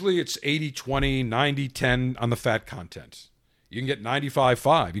 usually it's 80-20, 90-10 on the fat content. You can get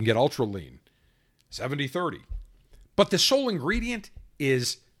 95-5. You can get ultra lean, 70-30. But the sole ingredient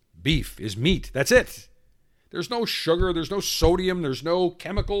is beef, is meat. That's it. There's no sugar, there's no sodium, there's no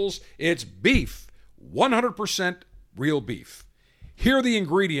chemicals. It's beef, 100% real beef. Here are the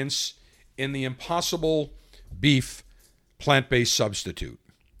ingredients in the Impossible beef plant-based substitute.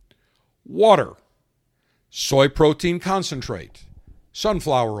 Water, soy protein concentrate,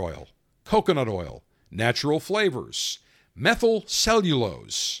 sunflower oil, coconut oil, natural flavors, methyl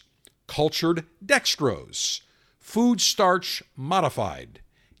cellulose, cultured dextrose, food starch modified,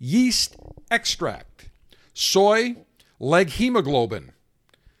 yeast extract, soy leg hemoglobin,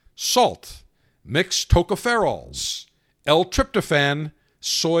 salt, mixed tocopherols, L-tryptophan,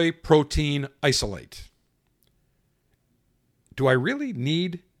 soy protein isolate. Do I really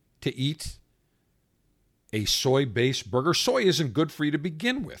need to eat a soy-based burger? Soy isn't good for you to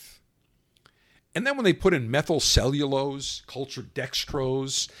begin with. And then when they put in methyl cellulose, cultured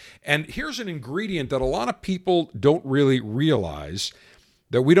dextrose, and here's an ingredient that a lot of people don't really realize,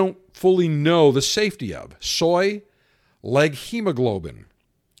 that we don't fully know the safety of. Soy leg hemoglobin.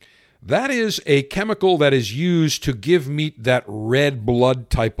 That is a chemical that is used to give meat that red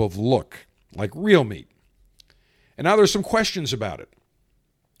blood type of look, like real meat. And now there's some questions about it.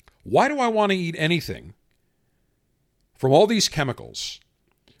 Why do I want to eat anything from all these chemicals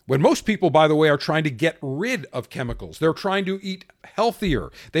when most people, by the way, are trying to get rid of chemicals? They're trying to eat healthier.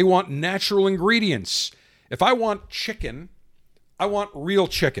 They want natural ingredients. If I want chicken, I want real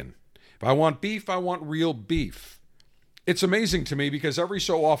chicken. If I want beef, I want real beef. It's amazing to me because every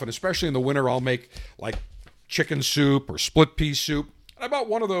so often, especially in the winter, I'll make like chicken soup or split pea soup. I bought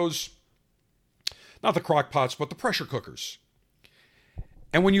one of those, not the crock pots, but the pressure cookers.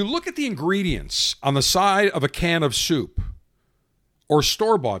 And when you look at the ingredients on the side of a can of soup or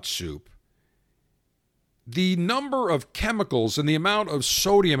store-bought soup, the number of chemicals and the amount of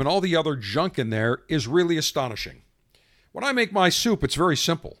sodium and all the other junk in there is really astonishing. When I make my soup, it's very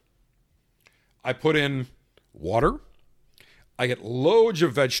simple. I put in water. I get loads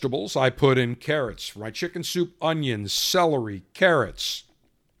of vegetables. I put in carrots. For my chicken soup, onions, celery, carrots.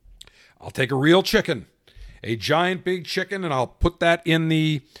 I'll take a real chicken, a giant big chicken, and I'll put that in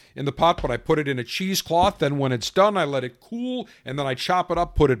the pot, but I put it in a cheesecloth. Then when it's done, I let it cool, and then I chop it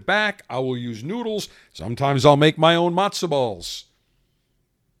up, put it back. I will use noodles. Sometimes I'll make my own matzo balls.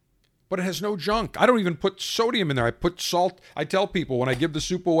 But it has no junk. I don't even put sodium in there. I put salt. I tell people when I give the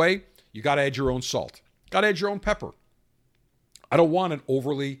soup away, you got to add your own salt. Got to add your own pepper. I don't want an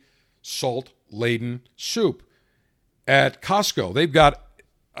overly salt-laden soup. At Costco, they've got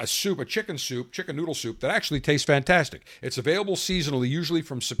a chicken noodle soup that actually tastes fantastic. It's available seasonally, usually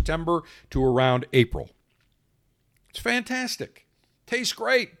from September to around April. It's fantastic. Tastes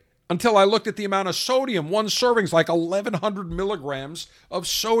great. Until I looked at the amount of sodium. One serving's like 1,100 milligrams of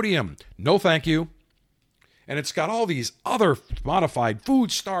sodium. No thank you. And it's got all these other modified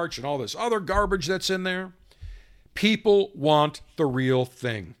food starch and all this other garbage that's in there. People want the real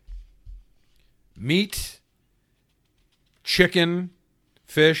thing. Meat, chicken,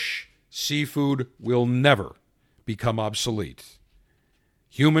 fish, seafood will never become obsolete.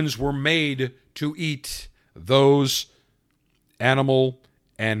 Humans were made to eat those animal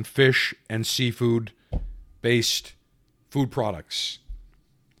and fish and seafood-based food products,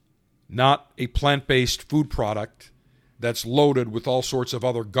 not a plant-based food product that's loaded with all sorts of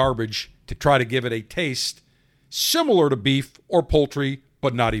other garbage to try to give it a taste similar to beef or poultry,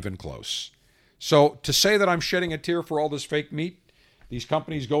 but not even close. So to say that I'm shedding a tear for all this fake meat, these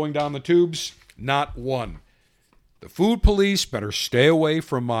companies going down the tubes, not one. The food police better stay away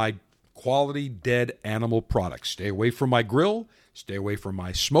from my quality dead animal products. Stay away from my grill. Stay away from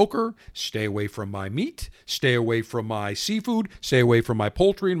my smoker. Stay away from my meat. Stay away from my seafood. Stay away from my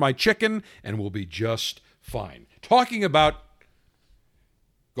poultry and my chicken, and we'll be just fine. Talking about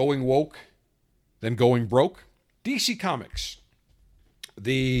going woke, then going broke, DC Comics,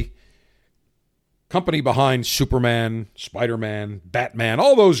 the company behind Superman, Spider-Man, Batman,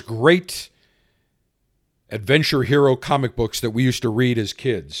 all those great adventure hero comic books that we used to read as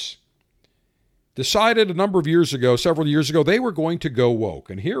kids, decided several years ago, they were going to go woke.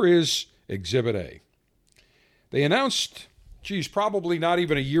 And here is Exhibit A. They announced, probably not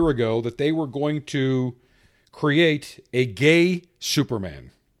even a year ago, that they were going to create a gay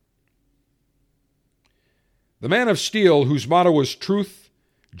Superman. The Man of Steel, whose motto was truth,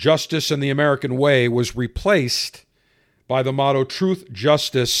 justice, and the American way, was replaced by the motto truth,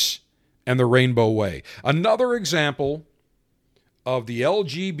 justice, and the Rainbow Way. Another example of the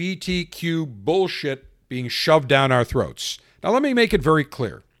LGBTQ bullshit being shoved down our throats. Now, let me make it very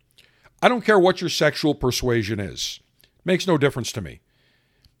clear. I don't care what your sexual persuasion is. It makes no difference to me.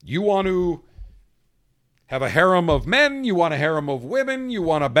 You want to have a harem of men, you want a harem of women, you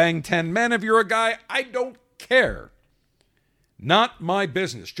want to bang 10 men if you're a guy, I don't care. Not my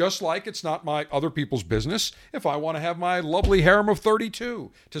business. Just like it's not my other people's business if I want to have my lovely harem of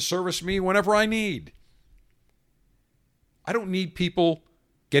 32 to service me whenever I need. I don't need people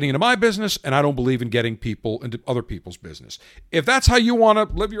getting into my business, and I don't believe in getting people into other people's business. If that's how you want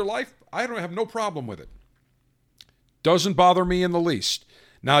to live your life, I don't have no problem with it. Doesn't bother me in the least.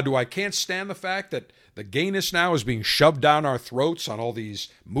 Now, I can't stand the fact that the gayness now is being shoved down our throats on all these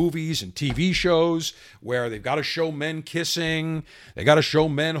movies and TV shows where they've got to show men kissing, they got to show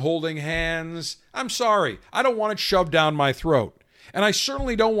men holding hands. I'm sorry, I don't want it shoved down my throat. And I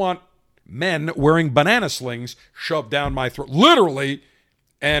certainly don't want men wearing banana slings shoved down my throat, literally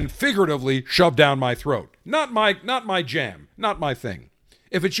and figuratively shoved down my throat. Not my jam, not my thing.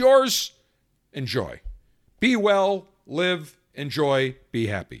 If it's yours, enjoy. Be well, live, enjoy, be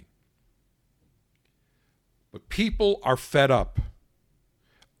happy. But people are fed up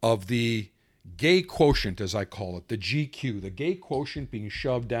of the gay quotient, as I call it, the GQ, the gay quotient being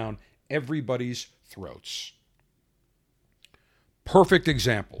shoved down everybody's throats. Perfect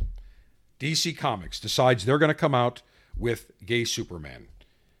example. DC Comics decides they're going to come out with gay Superman,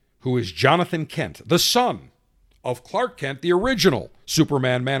 who is Jonathan Kent, the son of Clark Kent, the original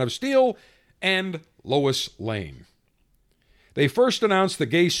Superman, Man of Steel, and Lois Lane. They first announced the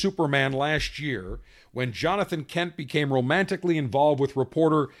gay Superman last year when Jonathan Kent became romantically involved with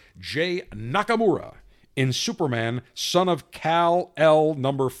reporter Jay Nakamura in Superman, Son of Kal-El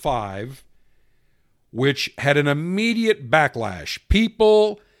number 5, which had an immediate backlash.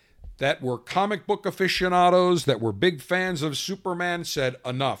 People that were comic book aficionados, that were big fans of Superman, said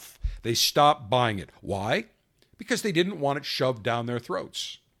enough. They stopped buying it. Why? Because they didn't want it shoved down their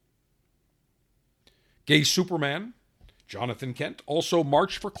throats. Gay Superman, Jonathan Kent, also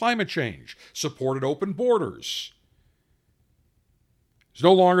marched for climate change, supported open borders. It's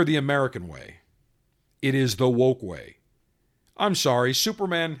no longer the American way. It is the woke way. I'm sorry,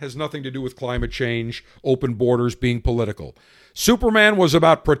 Superman has nothing to do with climate change, open borders, being political. Superman was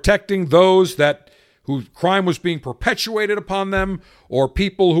about protecting those whose crime was being perpetuated upon them, or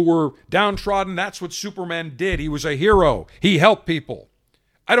people who were downtrodden. That's what Superman did. He was a hero. He helped people.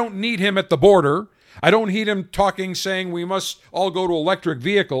 I don't need him at the border. I don't need him saying we must all go to electric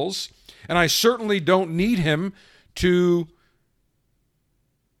vehicles. And I certainly don't need him to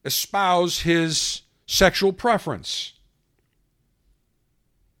espouse his sexual preference.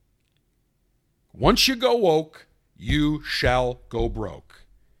 Once you go woke, you shall go broke.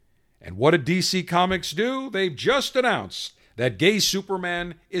 And what did DC Comics do? They've just announced that Gay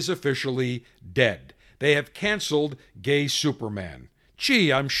Superman is officially dead. They have canceled Gay Superman.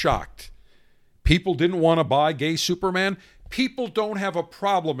 Gee, I'm shocked. People didn't want to buy Gay Superman. People don't have a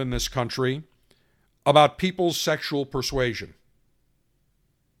problem in this country about people's sexual persuasion.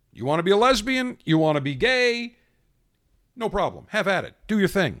 You want to be a lesbian? You want to be gay? No problem. Have at it. Do your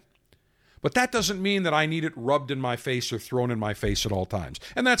thing. But that doesn't mean that I need it rubbed in my face or thrown in my face at all times.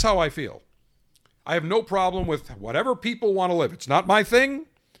 And that's how I feel. I have no problem with whatever people want to live. It's not my thing.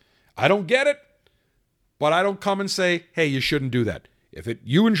 I don't get it. But I don't come and say, hey, you shouldn't do that. If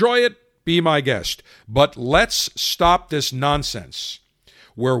you enjoy it, be my guest. But let's stop this nonsense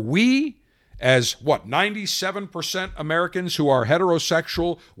where we, as 97% Americans who are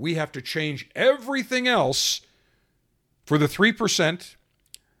heterosexual, we have to change everything else for the 3%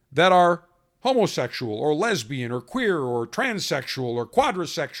 that are homosexual or lesbian or queer or transsexual or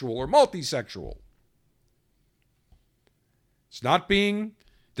quadrisexual or multisexual. It's not being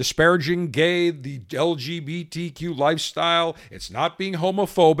disparaging gay, the LGBTQ lifestyle. It's not being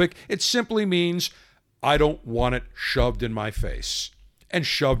homophobic. It simply means I don't want it shoved in my face and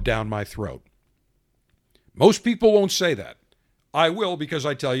shoved down my throat. Most people won't say that. I will, because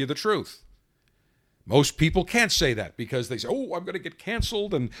I tell you the truth. Most people can't say that because they say, oh, I'm going to get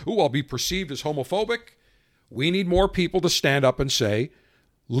canceled and, oh, I'll be perceived as homophobic. We need more people to stand up and say,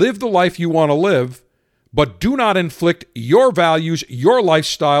 live the life you want to live, but do not inflict your values, your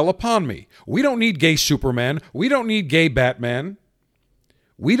lifestyle upon me. We don't need gay Superman. We don't need gay Batman.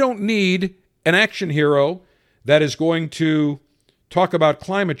 We don't need an action hero that is going to talk about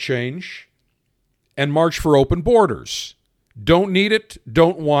climate change and march for open borders. Don't need it,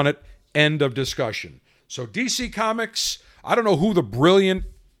 don't want it, end of discussion. So DC Comics, I don't know who the brilliant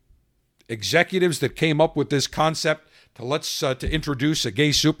executives that came up with this concept to introduce a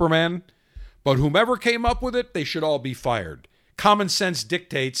gay Superman, but whomever came up with it, they should all be fired. Common sense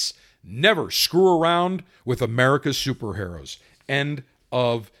dictates never screw around with America's superheroes. End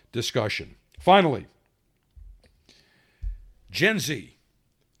of discussion. Finally, Gen Z,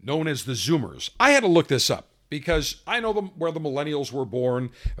 known as the Zoomers. I had to look this up because I know where the millennials were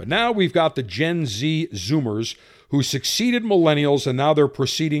born, but now we've got the Gen Z Zoomers who succeeded millennials, and now they're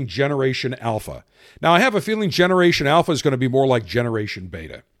preceding Generation Alpha. Now, I have a feeling Generation Alpha is going to be more like Generation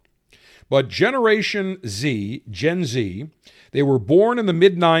Beta. But Generation Z, Gen Z, they were born in the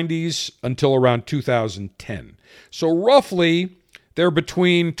mid-90s until around 2010. So roughly, they're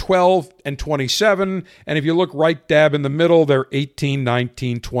between 12 and 27, and if you look right dab in the middle, they're 18,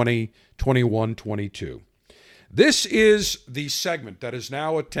 19, 20, 21, 22. This is the segment that is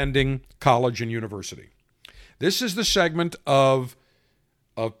now attending college and university. This is the segment of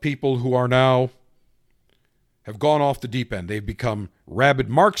people who are now have gone off the deep end. They've become rabid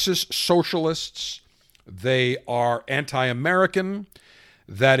Marxists, socialists. They are anti-American.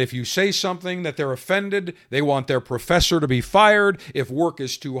 That if you say something that they're offended, they want their professor to be fired. If work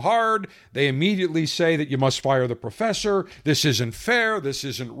is too hard, they immediately say that you must fire the professor. This isn't fair. This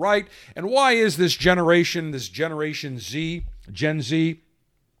isn't right. And why is this Generation Z, Gen Z,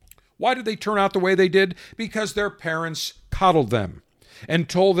 why did they turn out the way they did? Because their parents coddled them and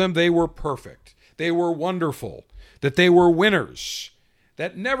told them they were perfect, they were wonderful, that they were winners.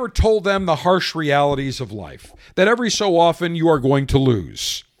 That never told them the harsh realities of life, that every so often you are going to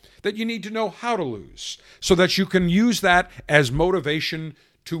lose, that you need to know how to lose so that you can use that as motivation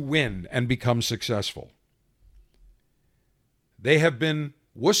to win and become successful. They have been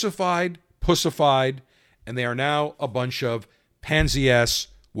wussified, pussified, and they are now a bunch of pansy-ass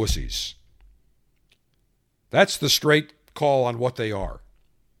wussies. That's the straight call on what they are.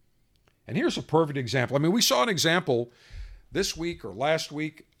 And here's a perfect example. I mean, we saw an example this week or last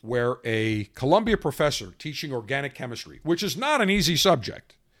week where a Columbia professor teaching organic chemistry, which is not an easy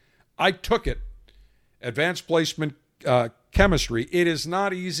subject. I took it, advanced placement chemistry. It is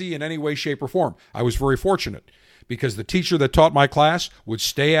not easy in any way, shape, or form. I was very fortunate because the teacher that taught my class would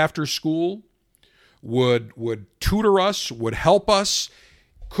stay after school, would tutor us, would help us,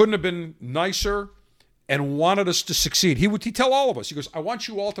 couldn't have been nicer, and wanted us to succeed. He'd tell all of us, he goes, I want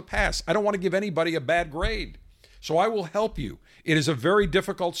you all to pass. I don't want to give anybody a bad grade. So I will help you. It is a very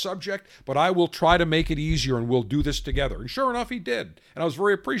difficult subject, but I will try to make it easier and we'll do this together. And sure enough, he did. And I was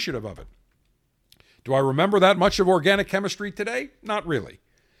very appreciative of it. Do I remember that much of organic chemistry today? Not really.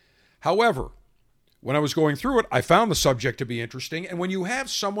 However, when I was going through it, I found the subject to be interesting. And when you have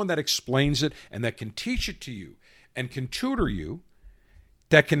someone that explains it and that can teach it to you and can tutor you,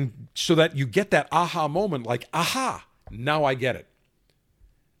 so that you get that aha moment, like, aha, now I get it.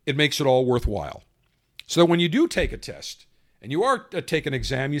 It makes it all worthwhile. So that when you do take a test and you are taking an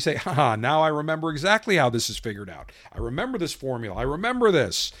exam, you say, haha, now I remember exactly how this is figured out. I remember this formula. I remember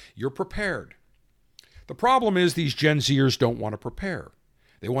this. You're prepared. The problem is these Gen Zers don't want to prepare.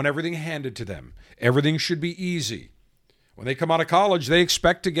 They want everything handed to them. Everything should be easy. When they come out of college, they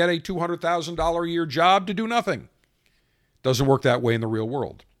expect to get a $200,000 a year job to do nothing. Doesn't work that way in the real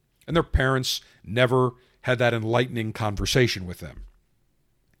world. And their parents never had that enlightening conversation with them.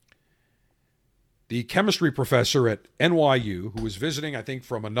 The chemistry professor at NYU, who was visiting, I think,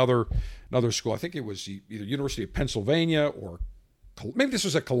 from another school, I think it was either University of Pennsylvania or maybe this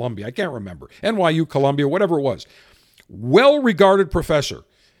was at Columbia, I can't remember. NYU, Columbia, whatever it was. Well-regarded professor.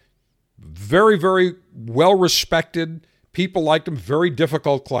 Very, very well-respected. People liked him. Very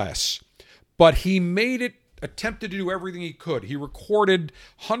difficult class. But he attempted to do everything he could. He recorded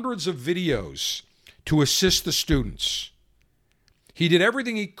hundreds of videos to assist the students. He did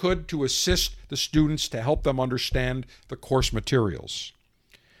everything he could to assist the students to help them understand the course materials.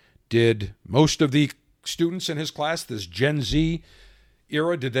 Did most of the students in his class, this Gen Z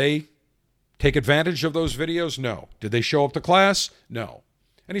era, did they take advantage of those videos? No. Did they show up to class? No.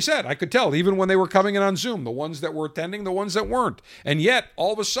 And he said, I could tell, even when they were coming in on Zoom, the ones that were attending, the ones that weren't. And yet,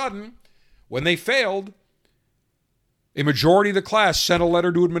 all of a sudden, when they failed, a majority of the class sent a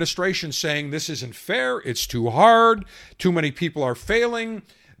letter to administration saying this isn't fair, it's too hard, too many people are failing,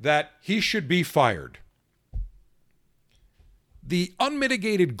 that he should be fired. The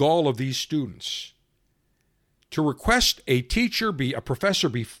unmitigated gall of these students to request a professor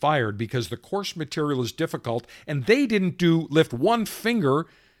be fired because the course material is difficult and they didn't lift one finger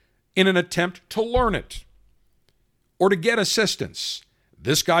in an attempt to learn it or to get assistance.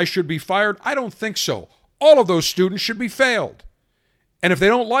 This guy should be fired? I don't think so. All of those students should be failed. And if they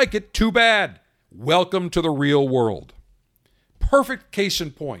don't like it, too bad. Welcome to the real world. Perfect case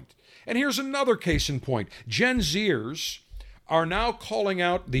in point. And here's another case in point. Gen Zers are now calling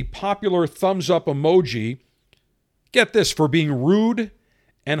out the popular thumbs up emoji, get this, for being rude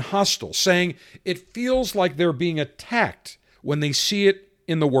and hostile, saying it feels like they're being attacked when they see it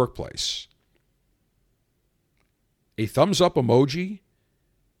in the workplace. A thumbs up emoji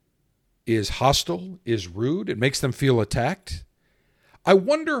is hostile, is rude. It makes them feel attacked. I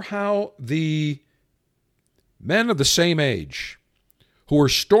wonder how the men of the same age who were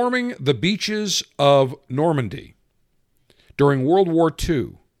storming the beaches of Normandy during World War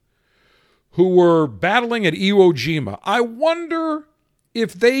II, who were battling at Iwo Jima, I wonder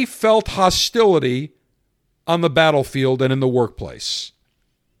if they felt hostility on the battlefield and in the workplace.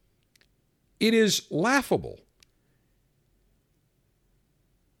 It is laughable.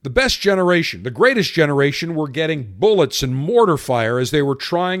 The best generation, the greatest generation, were getting bullets and mortar fire as they were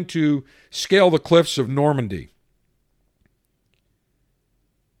trying to scale the cliffs of Normandy.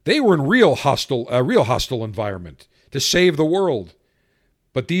 They were in a real hostile environment to save the world.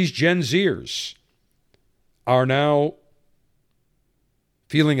 But these Gen Zers are now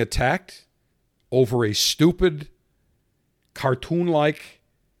feeling attacked over a stupid, cartoon-like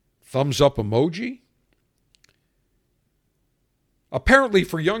thumbs-up emoji. Apparently,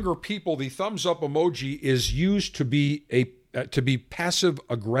 for younger people, the thumbs-up emoji is used to be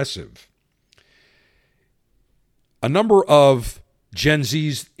passive-aggressive. A number of Gen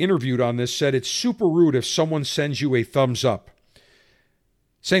Zs interviewed on this said it's super rude if someone sends you a thumbs up,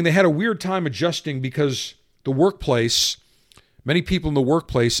 saying they had a weird time adjusting because the workplace, many people in the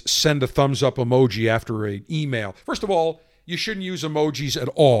workplace send a thumbs-up emoji after an email. First of all, you shouldn't use emojis at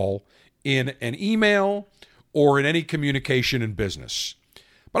all in an email or in any communication in business.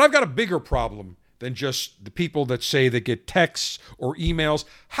 But I've got a bigger problem than just the people that say they get texts or emails.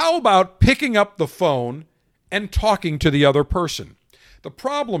 How about picking up the phone and talking to the other person? The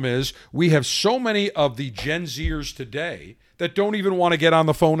problem is we have so many of the Gen Zers today that don't even want to get on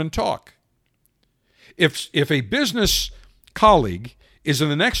the phone and talk. If a business colleague is in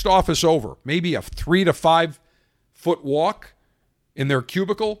the next office over, maybe a 3 to 5 foot walk in their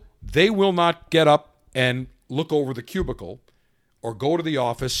cubicle, they will not get up and look over the cubicle or go to the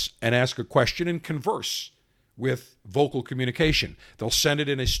office and ask a question and converse with vocal communication. They'll send it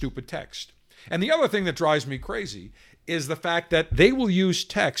in a stupid text. And the other thing that drives me crazy is the fact that they will use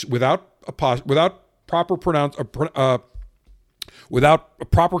text without proper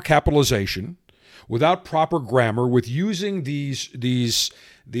capitalization, without proper grammar, with using these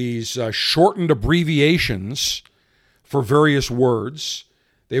shortened abbreviations for various words.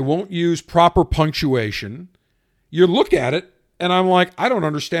 They won't use proper punctuation. You look at it, and I'm like, I don't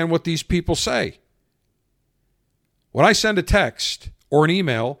understand what these people say. When I send a text or an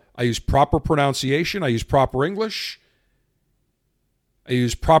email, I use proper pronunciation, I use proper English, I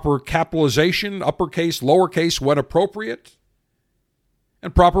use proper capitalization, uppercase, lowercase, when appropriate.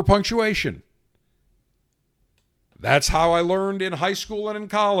 and proper punctuation. That's how I learned in high school and in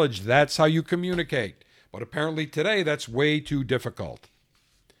college. That's how you communicate. But apparently today, that's way too difficult.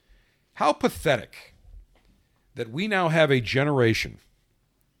 How pathetic that we now have a generation.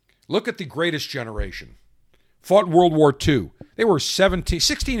 Look at the greatest generation. Fought in World War II. They were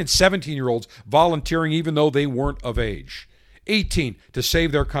 16 and 17-year-olds volunteering even though they weren't of age. 18 to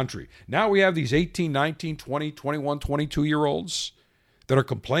save their country. Now we have these 18, 19, 20, 21, 22-year-olds that are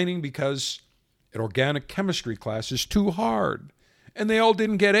complaining because an organic chemistry class is too hard, and they all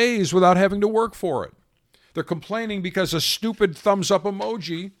didn't get A's without having to work for it. They're complaining because a stupid thumbs-up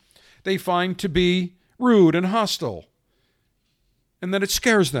emoji they find to be rude and hostile, and that it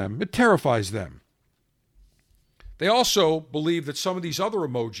scares them, it terrifies them. They also believe that some of these other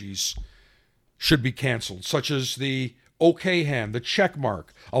emojis should be canceled, such as the okay hand, the check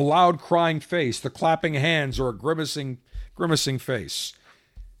mark, a loud crying face, the clapping hands, or a grimacing face.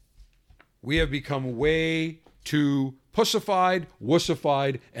 We have become way too pussified,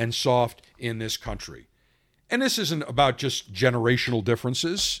 wussified, and soft in this country. And this isn't about just generational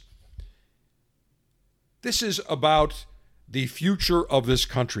differences. This is about the future of this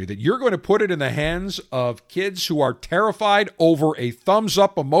country, that you're going to put it in the hands of kids who are terrified over a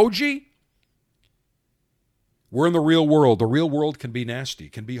thumbs-up emoji. We're in the real world. The real world can be nasty,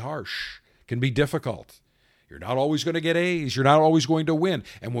 can be harsh, can be difficult. You're not always going to get A's. You're not always going to win.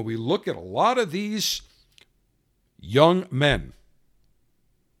 And when we look at a lot of these young men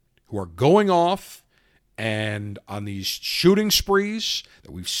who are going off and on these shooting sprees,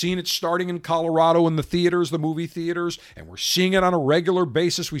 that we've seen it starting in Colorado in the theaters, the movie theaters, and we're seeing it on a regular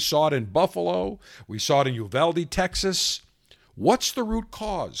basis. We saw it in Buffalo. We saw it in Uvalde, Texas. What's the root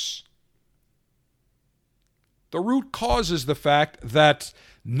cause? The root cause is the fact that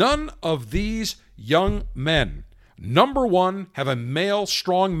none of these young men, number one, have a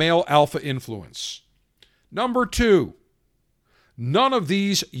strong male alpha influence. Number two, none of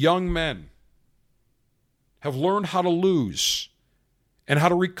these young men have learned how to lose and how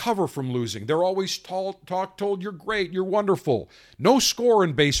to recover from losing. They're always told, you're great, you're wonderful. No score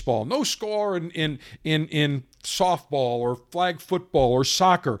in baseball, no score in softball or flag football or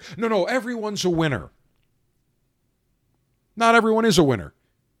soccer. No, everyone's a winner. Not everyone is a winner.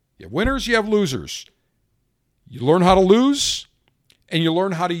 You have winners, you have losers. You learn how to lose, and you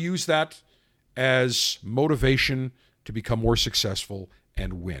learn how to use that as motivation to become more successful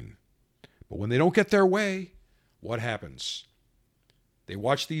and win. But when they don't get their way, what happens? They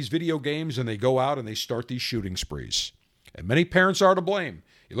watch these video games and they go out and they start these shooting sprees. And many parents are to blame.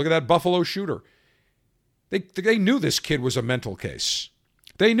 You look at that Buffalo shooter. They knew this kid was a mental case.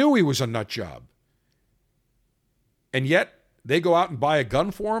 They knew he was a nut job. And yet, they go out and buy a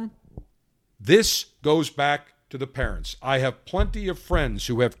gun for him. This goes back to the parents. I have plenty of friends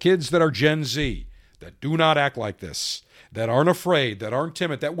who have kids that are Gen Z that do not act like this, that aren't afraid, that aren't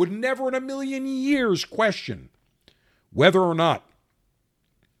timid, that would never in a million years question whether or not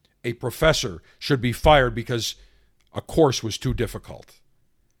a professor should be fired because a course was too difficult.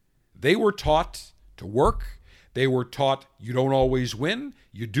 They were taught to work. They were taught you don't always win,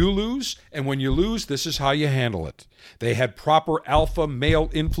 you do lose, and when you lose, this is how you handle it. They had proper alpha male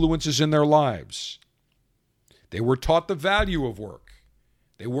influences in their lives. They were taught the value of work.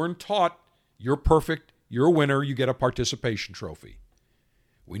 They weren't taught you're perfect, you're a winner, you get a participation trophy.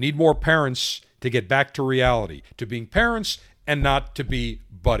 We need more parents to get back to reality, to being parents and not to be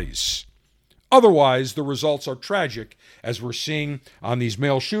buddies. Otherwise, the results are tragic, as we're seeing on these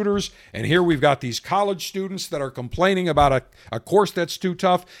male shooters. And here we've got these college students that are complaining about a course that's too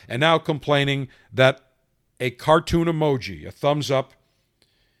tough, and now complaining that a cartoon emoji, a thumbs up,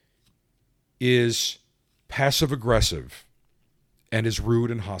 is passive-aggressive and is rude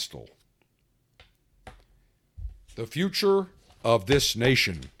and hostile. The future of this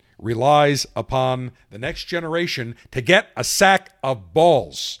nation relies upon the next generation to get a sack of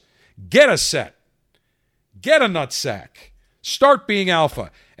balls. Get a set. Get a nut sack. Start being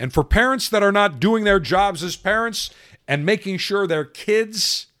alpha. And for parents that are not doing their jobs as parents and making sure their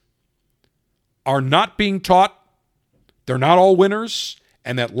kids are not being taught they're not all winners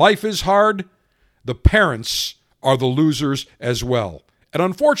and that life is hard, the parents are the losers as well. And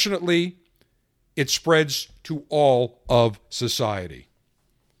unfortunately, it spreads to all of society.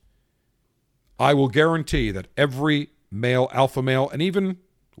 I will guarantee that every male, alpha male, and even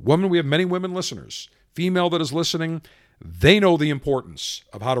women, we have many women listeners, female that is listening, they know the importance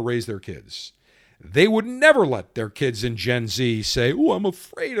of how to raise their kids. They would never let their kids in Gen Z say, "Oh, I'm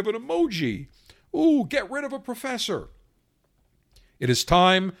afraid of an emoji. Oh, get rid of a professor." It is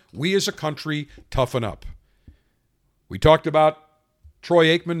time we as a country toughen up. We talked about Troy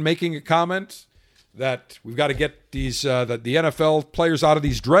Aikman making a comment that we've got to get the NFL players out of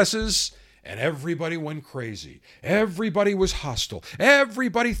these dresses, and everybody went crazy. Everybody was hostile.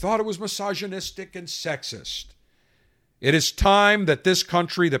 Everybody thought it was misogynistic and sexist. It is time that this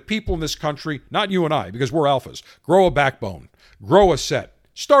country, the people in this country, not you and I, because we're alphas, grow a backbone, grow a set,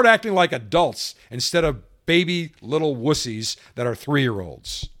 start acting like adults instead of baby little wussies that are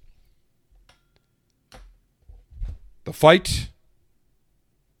 3-year-olds. The fight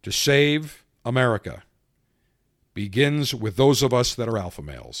to save America begins with those of us that are alpha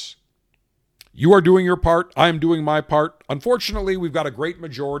males. You are doing your part. I am doing my part. Unfortunately, we've got a great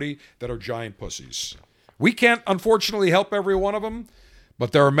majority that are giant pussies. We can't, unfortunately, help every one of them,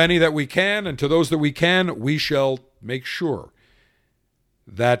 but there are many that we can, and to those that we can, we shall make sure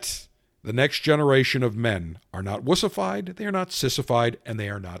that the next generation of men are not wussified, they are not sissified, and they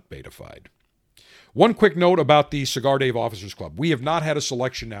are not betafied. One quick note about the Cigar Dave Officers Club. We have not had a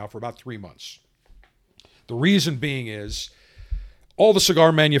selection now for about 3 months. The reason being is all the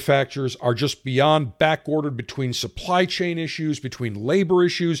cigar manufacturers are just beyond backordered between supply chain issues, between labor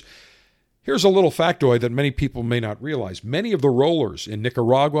issues. Here's a little factoid that many people may not realize. Many of the rollers in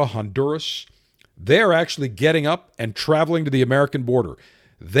Nicaragua, Honduras, they're actually getting up and traveling to the American border.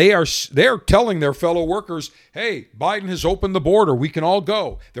 They're telling their fellow workers, hey, Biden has opened the border. We can all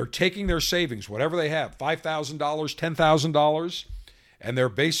go. They're taking their savings, whatever they have, $5,000, $10,000, and they're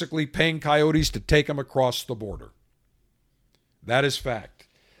basically paying coyotes to take them across the border. That is fact.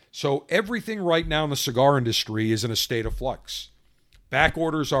 So everything right now in the cigar industry is in a state of flux. Back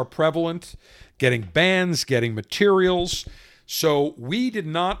orders are prevalent, getting bans, getting materials. So we did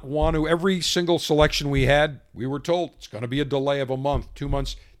not want to, every single selection we had, we were told it's going to be a delay of a month, 2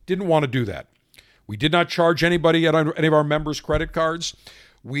 months. Didn't want to do that. We did not charge anybody at any of our members' credit cards.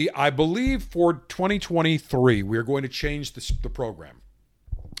 I believe for 2023, we are going to change the program.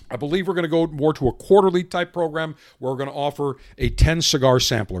 I believe we're going to go more to a quarterly type program where we're going to offer a 10 cigar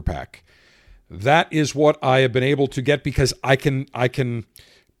sampler pack. That is what I have been able to get because I can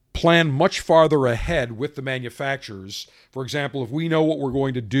plan much farther ahead with the manufacturers. For example, if we know what we're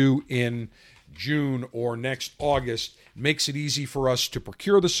going to do in June or next August, it makes it easy for us to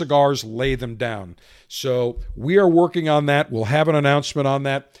procure the cigars, lay them down. So we are working on that. We'll have an announcement on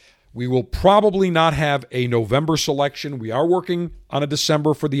that. We will probably not have a November selection. We are working on a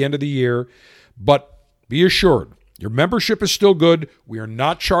December for the end of the year. But be assured, your membership is still good. We are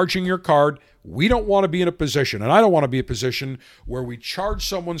not charging your card. We don't want to be in a position, and I don't want to be in a position where we charge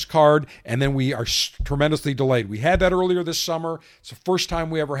someone's card and then we are tremendously delayed. We had that earlier this summer. It's the first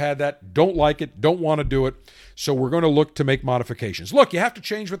time we ever had that. Don't like it. Don't want to do it. So we're going to look to make modifications. Look, you have to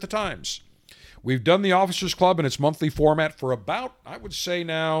change with the times. We've done the Officers Club in its monthly format for about, I would say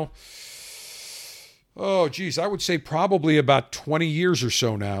now, I would say probably about 20 years or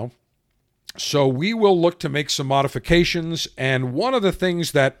so now. So we will look to make some modifications. And one of the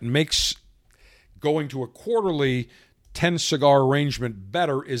things that makes going to a quarterly 10 cigar arrangement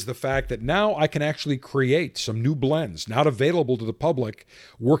better is the fact that now I can actually create some new blends not available to the public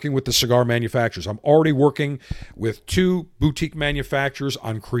working with the cigar manufacturers. I'm already working with 2 boutique manufacturers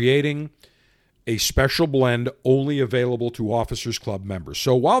on creating a special blend only available to Officers Club members.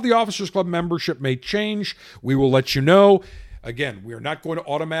 So while the Officers Club membership may change, we will let you know. Again, we are not going to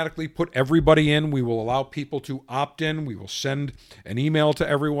automatically put everybody in. We will allow people to opt in. We will send an email to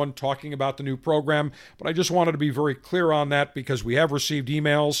everyone talking about the new program. But I just wanted to be very clear on that because we have received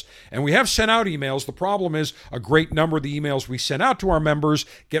emails and we have sent out emails. The problem is a great number of the emails we send out to our members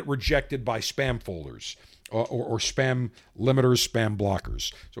get rejected by spam folders or spam limiters, spam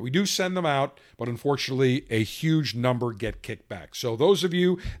blockers. So we do send them out, but unfortunately a huge number get kicked back. So those of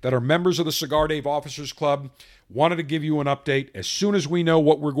you that are members of the Cigar Dave Officers Club, wanted to give you an update as soon as we know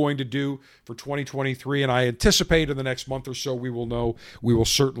what we're going to do for 2023, and I anticipate in the next month or so we will know. We will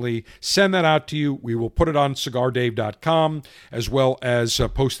certainly send that out to you. We will put it on cigardave.com as well as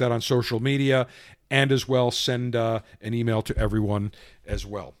post that on social media and as well send an email to everyone as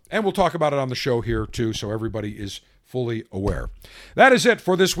well. And we'll talk about it on the show here too so everybody is fully aware. That is it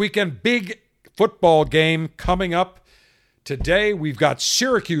for this weekend. Big football game coming up. Today, we've got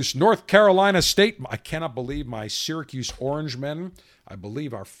Syracuse, North Carolina State. I cannot believe my Syracuse Orange men, I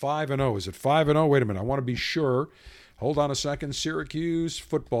believe, are 5-0. Is it 5-0? Wait a minute. I want to be sure. Hold on a second. Syracuse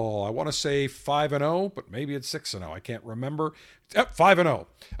football. I want to say 5-0, but maybe it's 6-0. I can't remember. 5-0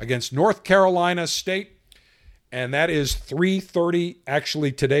 against North Carolina State. And that is 3:30,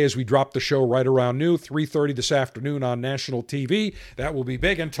 actually today as we drop the show right around noon, 3:30 this afternoon on national TV. That will be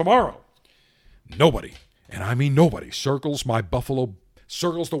big. And tomorrow, nobody, and I mean nobody, circles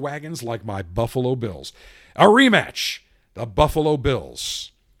the wagons like my Buffalo Bills. A rematch. the Buffalo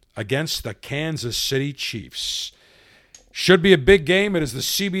Bills against the Kansas City Chiefs. Should be a big game. It is the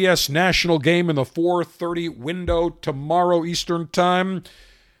CBS national game in the 4:30 window tomorrow Eastern Time.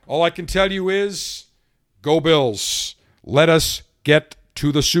 All I can tell you is, go Bills. Let us get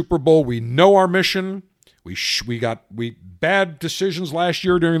to the Super Bowl. We know our mission. We bad decisions last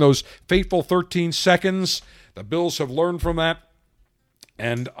year during those fateful 13 seconds. The Bills have learned from that,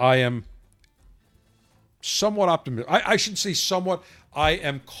 and I am somewhat optimistic. I should say somewhat. I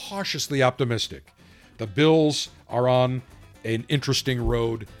am cautiously optimistic. The Bills are on an interesting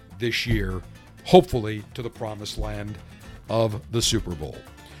road this year, hopefully to the promised land of the Super Bowl.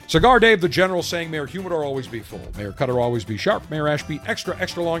 Cigar Dave, the General, saying, Mayor Humidor always be full. Mayor Cutter always be sharp. Mayor Ashby extra,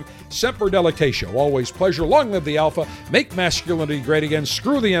 extra long. Semper Delectatio, always pleasure. Long live the Alpha. Make masculinity great again.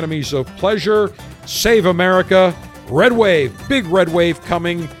 Screw the enemies of pleasure. Save America. Red Wave, big red wave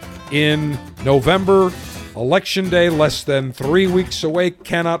coming in November. Election Day, less than 3 weeks away.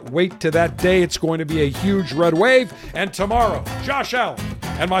 Cannot wait to that day. It's going to be a huge red wave. And tomorrow, Josh Allen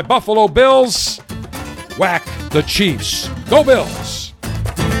and my Buffalo Bills whack the Chiefs. Go Bills!